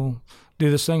time. We'll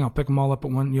do this thing. I'll pick them all up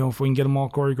at one, if we can get them all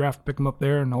choreographed, pick them up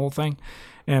there and the whole thing.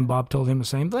 And Bob told him the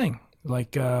same thing.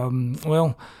 Like,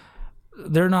 well,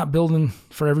 they're not building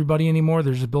for everybody anymore.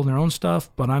 They're just building their own stuff,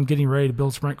 but I'm getting ready to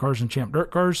build sprint cars and champ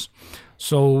dirt cars.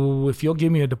 So if you'll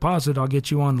give me a deposit, I'll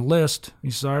get you on the list.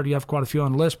 He said, I already have quite a few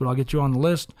on the list, but I'll get you on the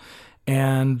list.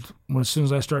 And as soon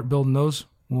as I start building those,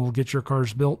 we'll get your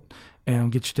cars built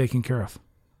and get you taken care of.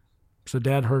 So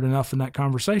Dad heard enough in that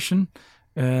conversation,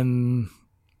 and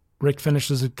Rick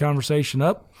finishes the conversation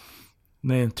up. And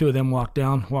then two of them walk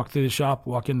through the shop,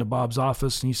 walk into Bob's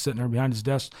office, and he's sitting there behind his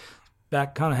desk,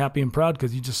 back kind of happy and proud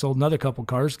because he just sold another couple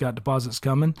cars, got deposits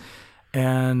coming.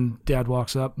 And Dad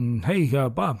walks up and, hey,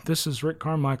 Bob, this is Rick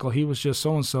Carmichael. He was just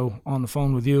so-and-so on the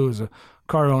phone with you as a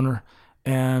car owner.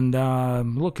 And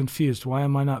I'm a little confused. Why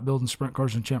am I not building sprint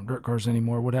cars and champ dirt cars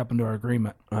anymore? What happened to our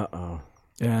agreement? Uh-oh.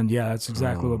 And, yeah, that's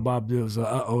exactly what Bob did. Was,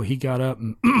 he got up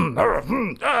and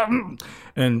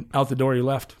and out the door he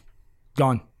left.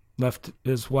 Gone. Left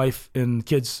his wife and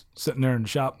kids sitting there in the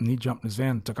shop, and he jumped in his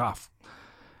van and took off.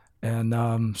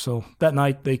 And so that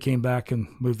night they came back and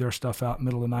moved their stuff out in the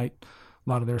middle of the night, a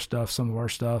lot of their stuff, some of our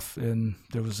stuff, and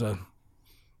there was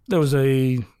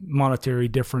a monetary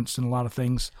difference in a lot of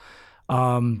things.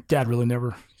 Dad really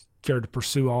never cared to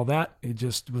pursue all that. It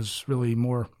just was really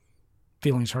more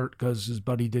feelings hurt because his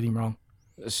buddy did him wrong.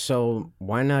 So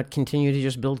why not continue to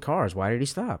just build cars? Why did he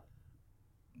stop?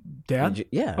 Dad?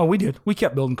 Yeah. Oh, we did. We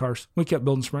kept building cars. We kept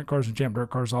building sprint cars and champ dirt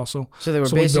cars also. So they were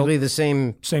basically the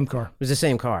same car. It was the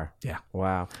same car. Yeah.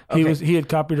 Wow. Okay. He had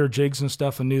copied our jigs and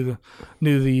stuff and knew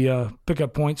the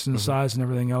pickup points and the size and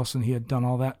everything else, and he had done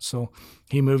all that. So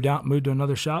he moved to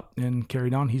another shop and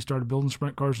carried on. He started building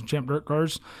sprint cars and champ dirt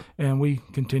cars, and we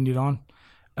continued on.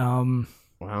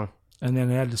 Wow. And then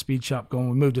they had the speed shop going.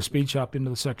 We moved the speed shop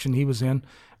into the section he was in.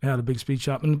 It had a big speed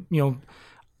shop, and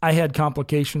I had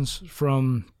complications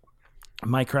from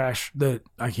my crash that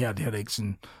I had headaches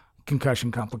and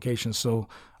concussion complications. So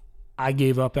I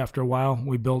gave up after a while.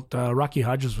 We built Rocky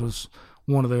Hodges was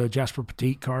one of the Jasper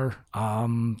Petit car,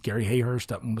 Gary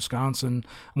Hayhurst up in Wisconsin.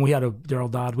 And we had a Daryl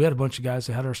Dodd. We had a bunch of guys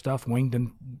that had our stuff winged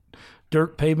and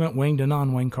dirt, pavement, winged and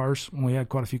non-winged cars. And we had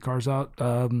quite a few cars out,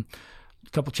 a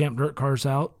couple champ dirt cars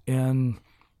out. And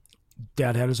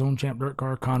Dad had his own champ dirt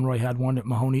car. Conroy had one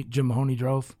that Jim Mahoney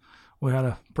drove. We had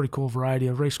a pretty cool variety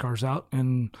of race cars out,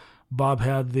 and Bob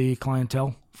had the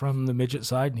clientele from the midget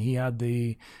side, and he had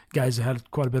the guys that had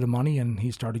quite a bit of money, and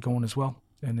he started going as well.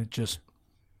 And it just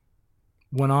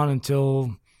went on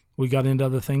until we got into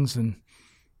other things and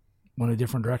went a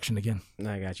different direction again.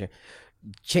 I got you.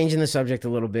 Changing the subject a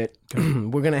little bit,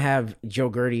 we're going to have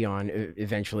Joe Gertie on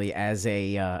eventually as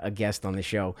a guest on the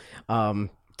show,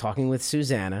 talking with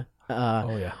Susanna.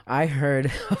 I heard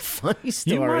a funny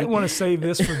story. You might want to save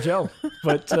this for Joe,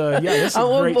 but this is a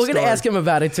great We're going to ask him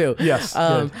about it too. Yes.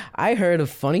 I heard a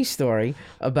funny story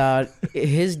about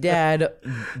his dad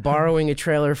borrowing a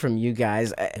trailer from you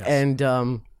guys, and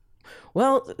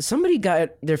somebody got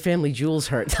their family jewels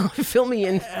hurt. Fill me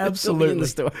in. Absolutely. Fill me in the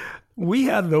story. We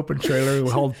had an open trailer. We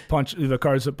held the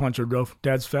cars that Puncher drove.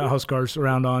 Dad's house cars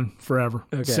around on forever.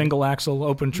 Okay. Single axle,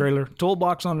 open trailer,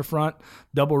 toolbox on the front,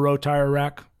 double row tire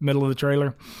rack, middle of the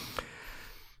trailer.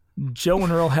 Joe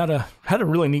and Earl had a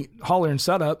really neat hauler and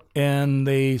setup, and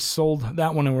they sold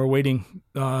that one, and we're waiting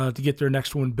to get their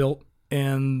next one built,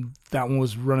 and that one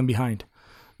was running behind.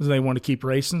 So they wanted to keep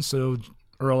racing, so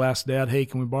Earl asked Dad, "Hey,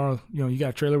 can we borrow? You got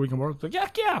a trailer we can borrow?" He's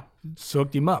like, yeah. So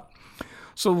hooked him up.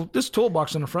 So this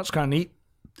toolbox on the front's kind of neat.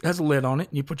 It has a lid on it.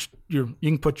 And you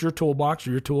can put your toolbox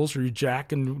or your tools or your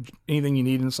jack and anything you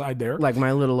need inside there. Like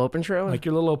my little open trailer? Like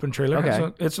your little open trailer.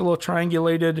 Okay. It's a little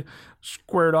triangulated,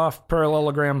 squared off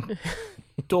parallelogram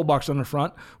toolbox on the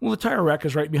front. Well, the tire rack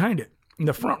is right behind it. In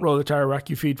the front row of the tire rack,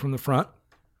 you feed from the front.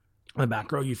 In the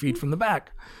back row, you feed from the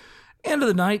back. End of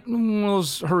the night,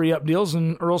 those hurry-up deals,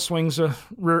 and Earl swings a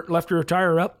left rear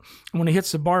tire up. And when he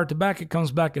hits the bar at the back, it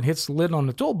comes back and hits the lid on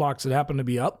the toolbox that happened to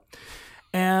be up.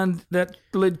 And that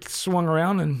lid swung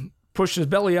around and pushed his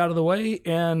belly out of the way,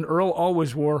 and Earl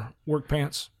always wore work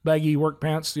pants, baggy work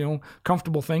pants,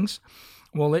 comfortable things.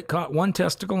 Well, it caught one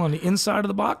testicle on the inside of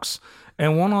the box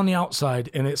and one on the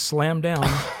outside, and it slammed down.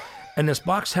 And this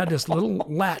box had this little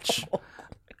latch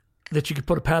that you could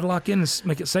put a padlock in and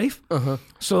make it safe. Uh-huh.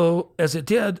 So as it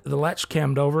did, the latch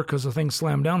cammed over because the thing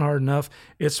slammed down hard enough.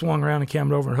 It swung around and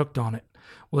cammed over and hooked on it.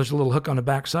 Well, there's a little hook on the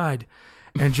back side.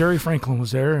 And Jerry Franklin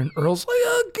was there, and Earl's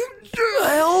like,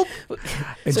 help.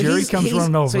 And So Jerry comes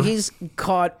running over. So he's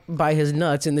caught by his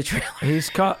nuts in the trailer. He's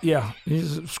caught, yeah.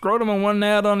 He's scrotum on one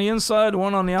nad on the inside,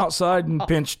 one on the outside, and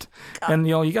pinched. And,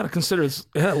 you got to consider it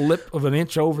had a lip of an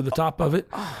inch over the top of it.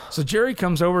 So Jerry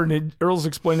comes over, and Earl's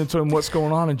explaining to him what's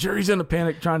going on, and Jerry's in a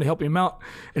panic trying to help him out,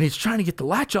 and he's trying to get the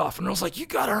latch off. And Earl's like, you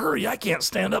got to hurry. I can't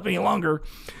stand up any longer.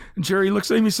 And Jerry looks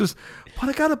at him, he says, but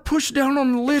I got to push down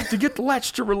on the lid to get the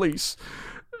latch to release.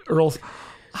 Earl's,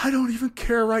 I don't even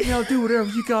care right now. Do whatever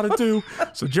you got to do.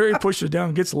 So Jerry pushes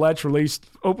down, gets the latch released,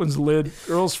 opens the lid.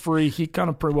 Earl's free. He kind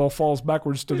of pretty well falls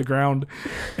backwards to the ground.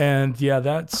 And, yeah,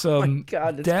 that's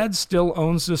Dad still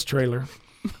owns this trailer.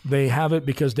 They have it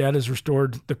because Dad has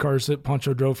restored the cars that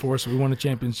Pancho drove for us. We won the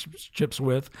championships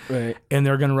with. Right. And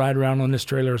they're going to ride around on this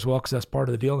trailer as well because that's part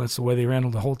of the deal. That's the way they ran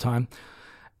it the whole time.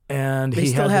 And they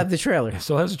still have the trailer.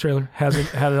 Still has the trailer. Had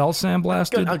it all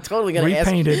sandblasted. I'm totally going to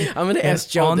repainted. I'm going to ask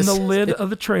Joe. On the lid of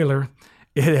the trailer,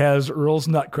 it has Earl's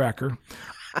Nutcracker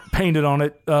painted on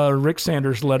it. Rick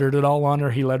Sanders lettered it all on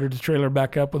there. He lettered the trailer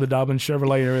back up with a Dobbins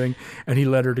Chevrolet and everything, and he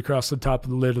lettered across the top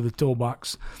of the lid of the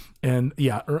toolbox. And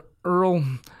yeah, Earl,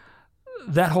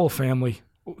 that whole family,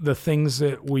 the things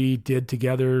that we did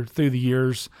together through the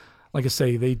years, like I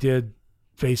say, they did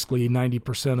basically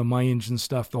 90% of my engine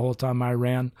stuff the whole time I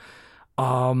ran.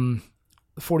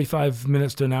 45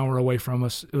 minutes to an hour away from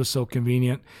us. It was so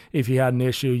convenient. If you had an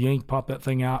issue, you can pop that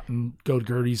thing out and go to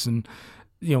Gertie's and,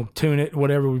 tune it,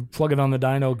 whatever. We plug it on the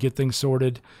dyno, get things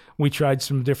sorted. We tried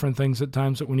some different things at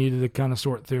times that we needed to kind of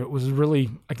sort through. It was really,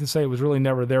 I can say it was really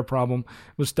never their problem.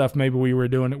 It was stuff maybe we were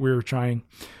doing it, we were trying.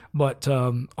 But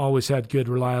always had good,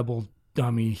 reliable,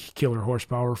 dummy, killer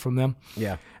horsepower from them.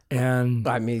 Yeah. And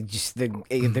I mean, just the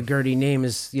Gertie name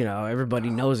is, everybody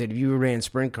knows it. If you ran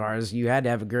sprint cars, you had to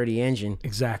have a Gertie engine.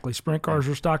 Exactly. Sprint cars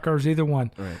or stock cars, either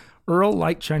one. Right. Earl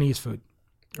liked Chinese food.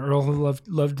 Earl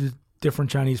loved different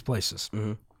Chinese places.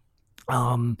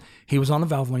 Mm-hmm. He was on the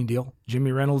Valvoline deal.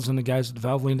 Jimmy Reynolds and the guys at the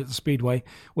Valvoline at the Speedway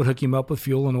would hook him up with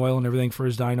fuel and oil and everything for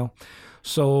his dyno.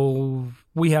 So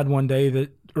we had one day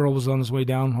that Earl was on his way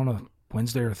down on a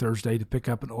Wednesday or Thursday to pick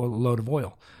up a load of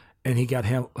oil. And he got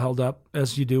held up,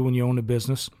 as you do when you own a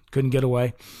business. Couldn't get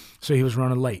away, so he was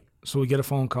running late. So we get a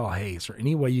phone call, hey, is there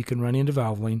any way you can run into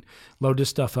Valvoline, load this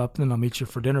stuff up, and then I'll meet you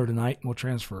for dinner tonight, and we'll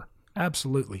transfer?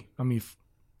 Absolutely. I mean, if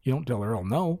you don't tell Earl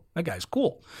no, that guy's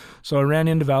cool. So I ran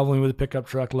into Valvoline with a pickup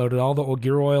truck, loaded all the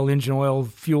gear oil, engine oil,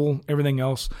 fuel, everything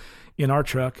else in our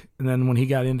truck. And then when he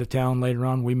got into town later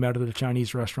on, we met at a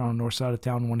Chinese restaurant on the north side of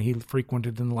town when he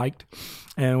frequented and liked.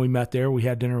 And we met there. We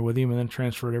had dinner with him and then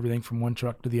transferred everything from one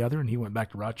truck to the other. And he went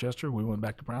back to Rochester. We went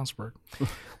back to Brownsburg.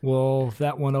 Well,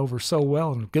 that went over so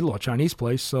well, and good little Chinese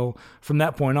place. So from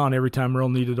that point on, every time Earl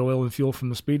needed oil and fuel from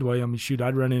the Speedway, I mean, shoot,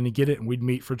 I'd run in and get it, and we'd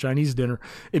meet for Chinese dinner.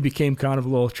 It became kind of a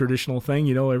little traditional thing.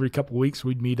 Every couple of weeks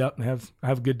we'd meet up and have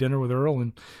a good dinner with Earl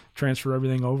and transfer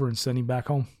everything over and send him back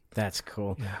home. That's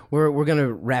cool. Yeah. We're going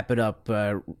to wrap it up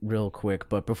real quick,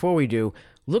 but before we do,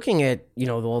 looking at,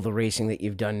 all the racing that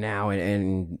you've done now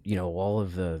and all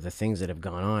of the things that have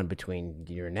gone on between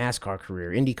your NASCAR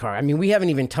career, IndyCar. I mean, we haven't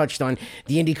even touched on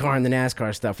the IndyCar and the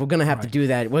NASCAR stuff. We're going to have to do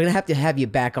that. We're going to have you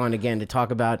back on again to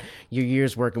talk about your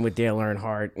years working with Dale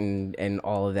Earnhardt and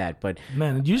all of that. But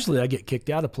man, usually I get kicked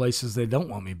out of places they don't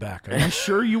want me back. Are you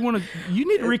sure you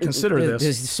need to reconsider this?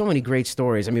 There's so many great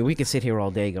stories. I mean, we could sit here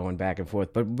all day going back and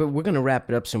forth, but we're going to wrap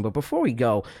it up soon. But before we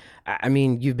go, I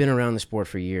mean, you've been around the sport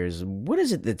for years. What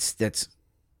is it that's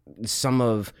some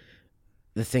of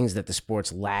the things that the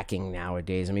sport's lacking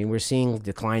nowadays? I mean, we're seeing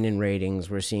decline in ratings.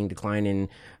 We're seeing decline in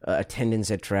attendance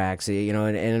at tracks.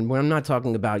 And when I'm not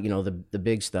talking about the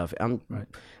big stuff, I'm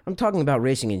talking about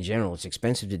racing in general. It's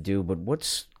expensive to do, but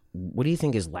what do you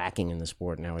think is lacking in the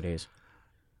sport nowadays?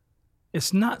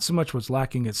 It's not so much what's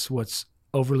lacking; it's what's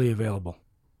overly available.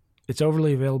 It's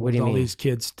overly available to all these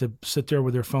kids to sit there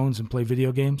with their phones and play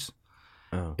video games.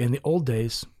 Oh. In the old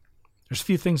days, there's a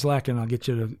few things lacking I'll get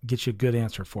you a good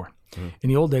answer for. Mm-hmm. In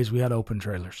the old days, we had open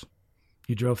trailers.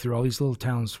 You drove through all these little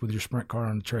towns with your sprint car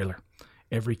on the trailer.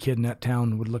 Every kid in that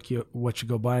town would watch you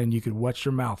go by, and you could watch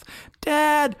your mouth.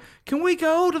 Dad, can we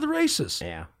go to the races?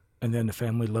 Yeah. And then the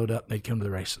family load up, and they'd come to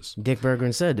the races. Dick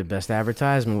Berggren said the best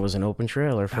advertisement was an open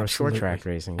trailer for short track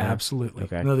racing. Yeah? Absolutely.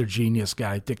 Okay. Another genius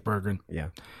guy, Dick Berggren. Yeah.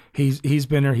 He's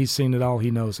been there. He's seen it all. He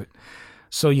knows it.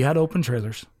 So you had open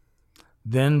trailers.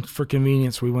 Then for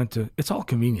convenience, it's all a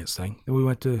convenience thing. Then we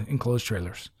went to enclosed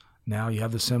trailers. Now you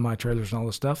have the semi-trailers and all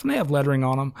this stuff, and they have lettering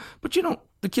on them, but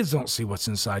the kids don't see what's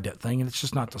inside that thing, and it's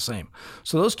just not the same.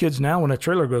 So those kids now, when a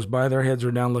trailer goes by, their heads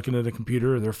are down looking at a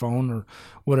computer or their phone or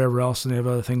whatever else, and they have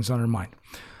other things on their mind.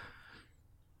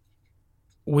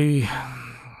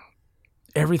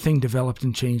 Everything developed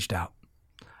and changed out.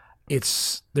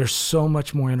 there's so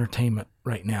much more entertainment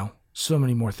right now, so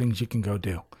many more things you can go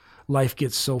do. Life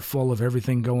gets so full of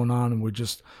everything going on, and we're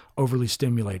just overly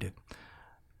stimulated.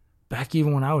 Back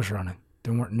even when I was running,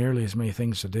 there weren't nearly as many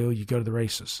things to do. You go to the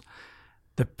races.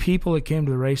 The people that came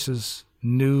to the races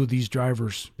knew these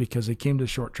drivers because they came to the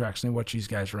short tracks and they watched these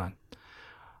guys run.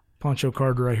 Pancho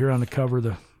Carter right here on the cover of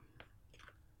the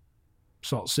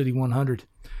Salt City 100.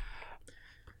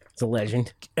 It's a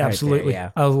legend. Absolutely. Right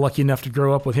there, yeah. I was lucky enough to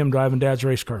grow up with him driving Dad's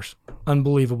race cars.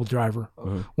 Unbelievable driver.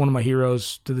 Mm-hmm. One of my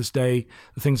heroes to this day,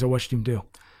 the things I watched him do.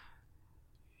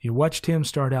 You watched him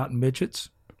start out in midgets,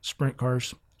 sprint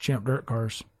cars, champ dirt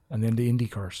cars, and then to Indy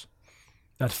cars.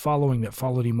 That following that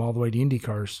followed him all the way to Indy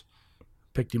cars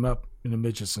picked him up in the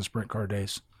midgets and sprint car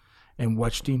days and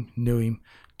watched him, knew him,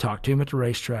 talked to him at the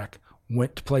racetrack,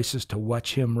 went to places to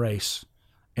watch him race,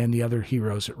 and the other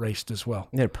heroes that raced as well.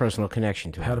 They had a personal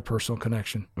connection to him. Had a personal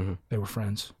connection. Mm-hmm. They were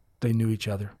friends. They knew each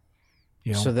other.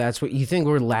 You know? So that's what you think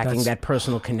we're lacking, that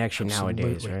personal connection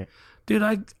nowadays, right? Dude,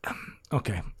 I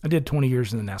did 20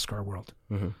 years in the NASCAR world.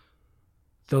 Mm-hmm.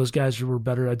 Those guys were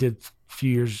better. I did a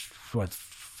few years,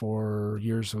 4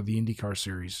 years of the IndyCar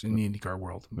series in the IndyCar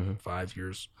world, 5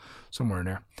 years, somewhere in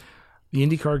there. The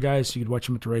IndyCar guys, you could watch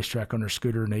them at the racetrack on their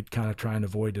scooter, and they'd kind of try and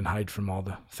avoid and hide from all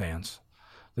the fans.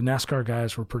 The NASCAR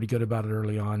guys were pretty good about it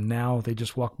early on. Now they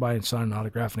just walk by and sign an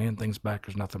autograph and hand things back.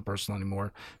 There's nothing personal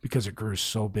anymore because it grew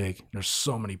so big. There's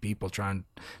so many people trying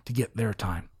to get their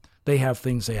time. They have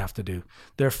things they have to do.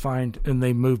 They're fined, and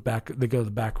they move back. They go to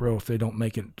the back row if they don't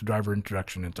make it to driver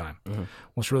introduction in time. Mm-hmm.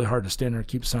 Well, it's really hard to stand there and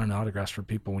keep signing autographs for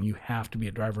people when you have to be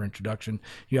at driver introduction.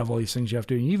 You have all these things you have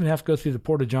to do. You even have to go through the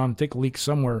porta-john and take a leak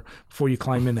somewhere before you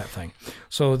climb in that thing.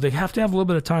 So they have to have a little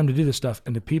bit of time to do this stuff,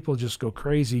 and the people just go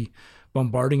crazy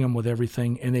bombarding them with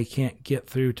everything, and they can't get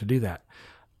through to do that.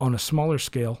 On a smaller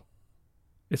scale,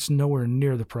 it's nowhere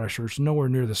near the pressure. It's nowhere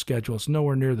near the schedule. It's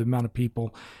nowhere near the amount of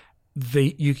people.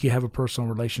 You can have a personal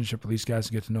relationship with these guys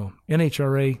and get to know them.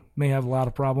 NHRA may have a lot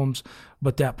of problems,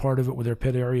 but that part of it with their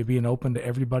pit area being open to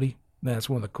everybody, that's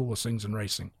one of the coolest things in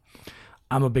racing.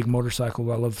 I'm a big motorcycle.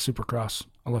 I love Supercross.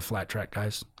 I love flat track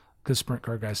guys because sprint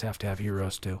car guys have to have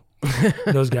heroes too.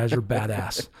 Those guys are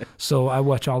badass. So I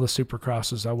watch all the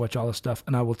Supercrosses. I watch all the stuff.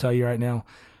 And I will tell you right now,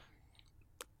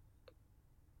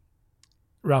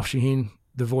 Ralph Shaheen,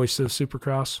 the voice of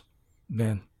Supercross,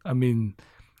 man, I mean,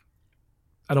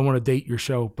 I don't want to date your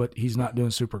show, but he's not doing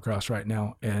Supercross right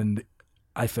now. And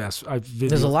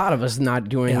there's a lot of us not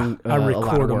doing I record a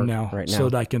lot of work them now, right now so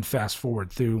that I can fast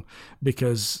forward through,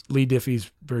 because Lee Diffie's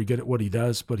very good at what he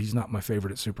does, but he's not my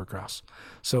favorite at Supercross.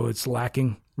 So it's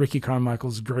lacking. Ricky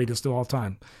Carmichael's greatest of all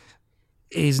time.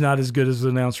 He's not as good as an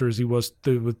announcer as he was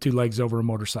with two legs over a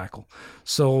motorcycle.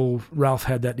 So Ralph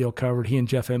had that deal covered. He and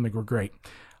Jeff Emig were great.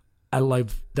 I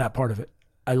love that part of it.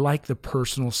 I like the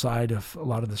personal side of a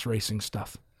lot of this racing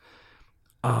stuff.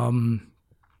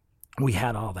 We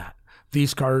had all that.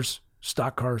 These cars,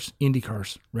 stock cars, Indy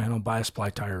cars, ran on bias ply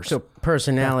tires. So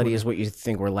personality is what you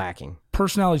think we're lacking.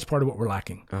 Personality is part of what we're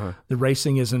lacking. Uh-huh. The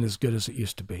racing isn't as good as it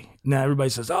used to be. Now everybody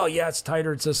says, oh, yeah, it's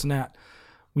tighter, it's this and that.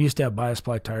 We used to have bias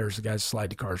ply tires. The guys slide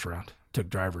the cars around, took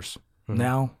drivers. Mm-hmm.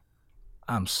 Now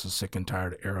I'm so sick and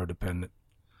tired of aero dependent.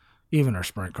 Even our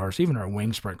sprint cars, even our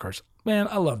wing sprint cars. Man,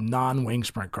 I love non-wing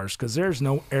sprint cars because there's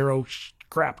no aero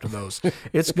crap to those.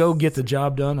 It's go get the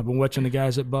job done. I've been watching the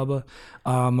guys at Bubba.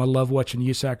 I love watching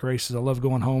USAC races. I love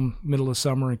going home middle of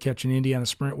summer and catching Indiana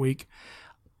Sprint Week.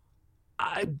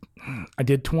 I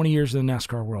did 20 years in the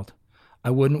NASCAR world. I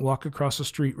wouldn't walk across the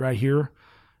street right here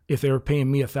if they were paying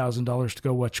me $1,000 to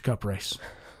go watch a cup race.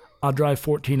 I'll drive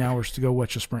 14 hours to go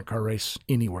watch a sprint car race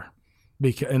anywhere.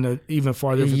 And even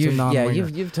farther if it's a non-winger. Yeah,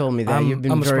 you've told me that. You've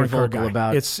been very vocal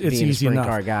about it's being easy a sprint enough.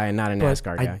 car guy and not a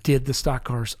NASCAR guy. I did the stock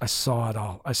cars. I saw it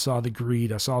all. I saw the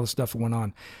greed. I saw the stuff that went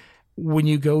on. When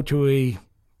you go to a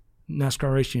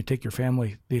NASCAR race and you take your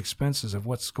family, the expenses of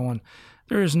what's going,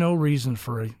 there is no reason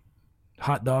for a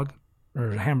hot dog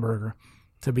or a hamburger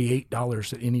to be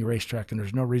 $8 at any racetrack, and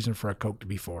there's no reason for a Coke to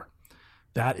be $4.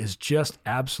 That is just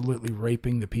absolutely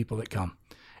raping the people that come.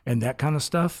 And that kind of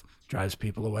stuff drives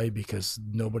people away because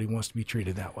nobody wants to be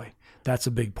treated that way. That's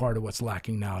a big part of what's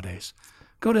lacking nowadays.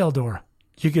 Go to Eldora.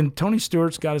 Tony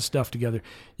Stewart's got his stuff together.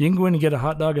 You can go in and get a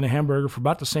hot dog and a hamburger for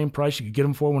about the same price you could get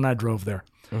them for when I drove there.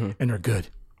 Mm-hmm. And they're good.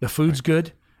 The food's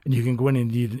good, and you can go in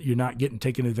and you're not getting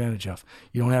taken advantage of.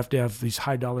 You don't have to have these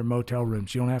high-dollar motel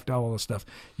rooms. You don't have to have all this stuff.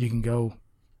 You can go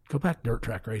back dirt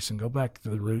track racing, go back to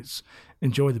the roots,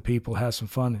 enjoy the people, have some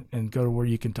fun, and go to where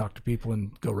you can talk to people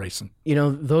and go racing.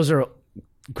 Those are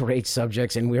great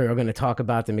subjects, and we are going to talk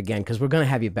about them again because we're going to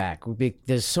have you back.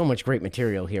 There's so much great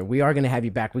material here. We are going to have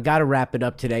you back. We got to wrap it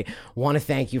up today. Want to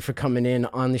thank you for coming in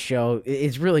on the show.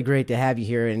 It's really great to have you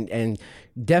here, and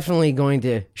definitely going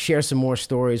to share some more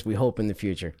stories, we hope, in the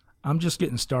future. I'm just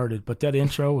getting started, but that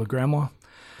intro with Grandma,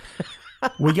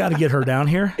 we got to get her down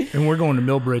here, and we're going to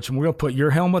Millbridge, and we're going to put your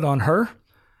helmet on her,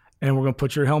 and we're going to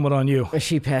put your helmet on you.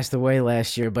 She passed away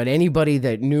last year, but anybody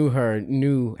that knew her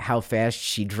knew how fast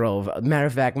she drove. Matter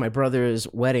of fact, my brother's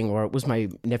wedding, or it was my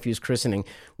nephew's christening,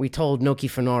 we told Noki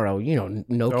Finaro,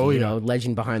 Noki,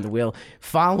 legend behind the wheel,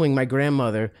 following my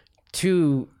grandmother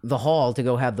to the hall to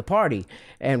go have the party.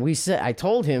 And I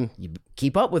told him, you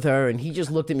keep up with her. And he just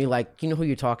looked at me like, you know who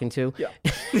you're talking to? Yeah.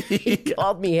 He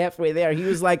called me halfway there. He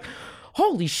was like,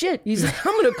 holy shit. He's like,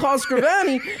 I'm going to call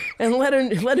Scrivani and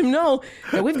let him know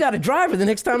that we've got a driver the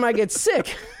next time I get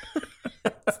sick.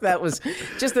 That was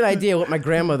just an idea what my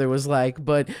grandmother was like.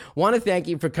 But want to thank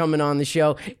you for coming on the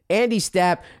show. Andy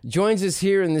Stapp joins us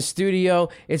here in the studio.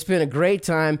 It's been a great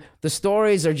time. The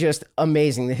stories are just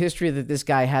amazing. The history that this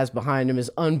guy has behind him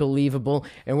is unbelievable.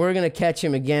 And we're going to catch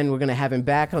him again. We're going to have him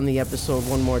back on the episode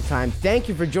one more time. Thank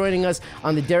you for joining us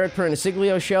on the Derek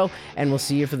Pernasiglio Show, and we'll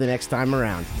see you for the next time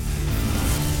around.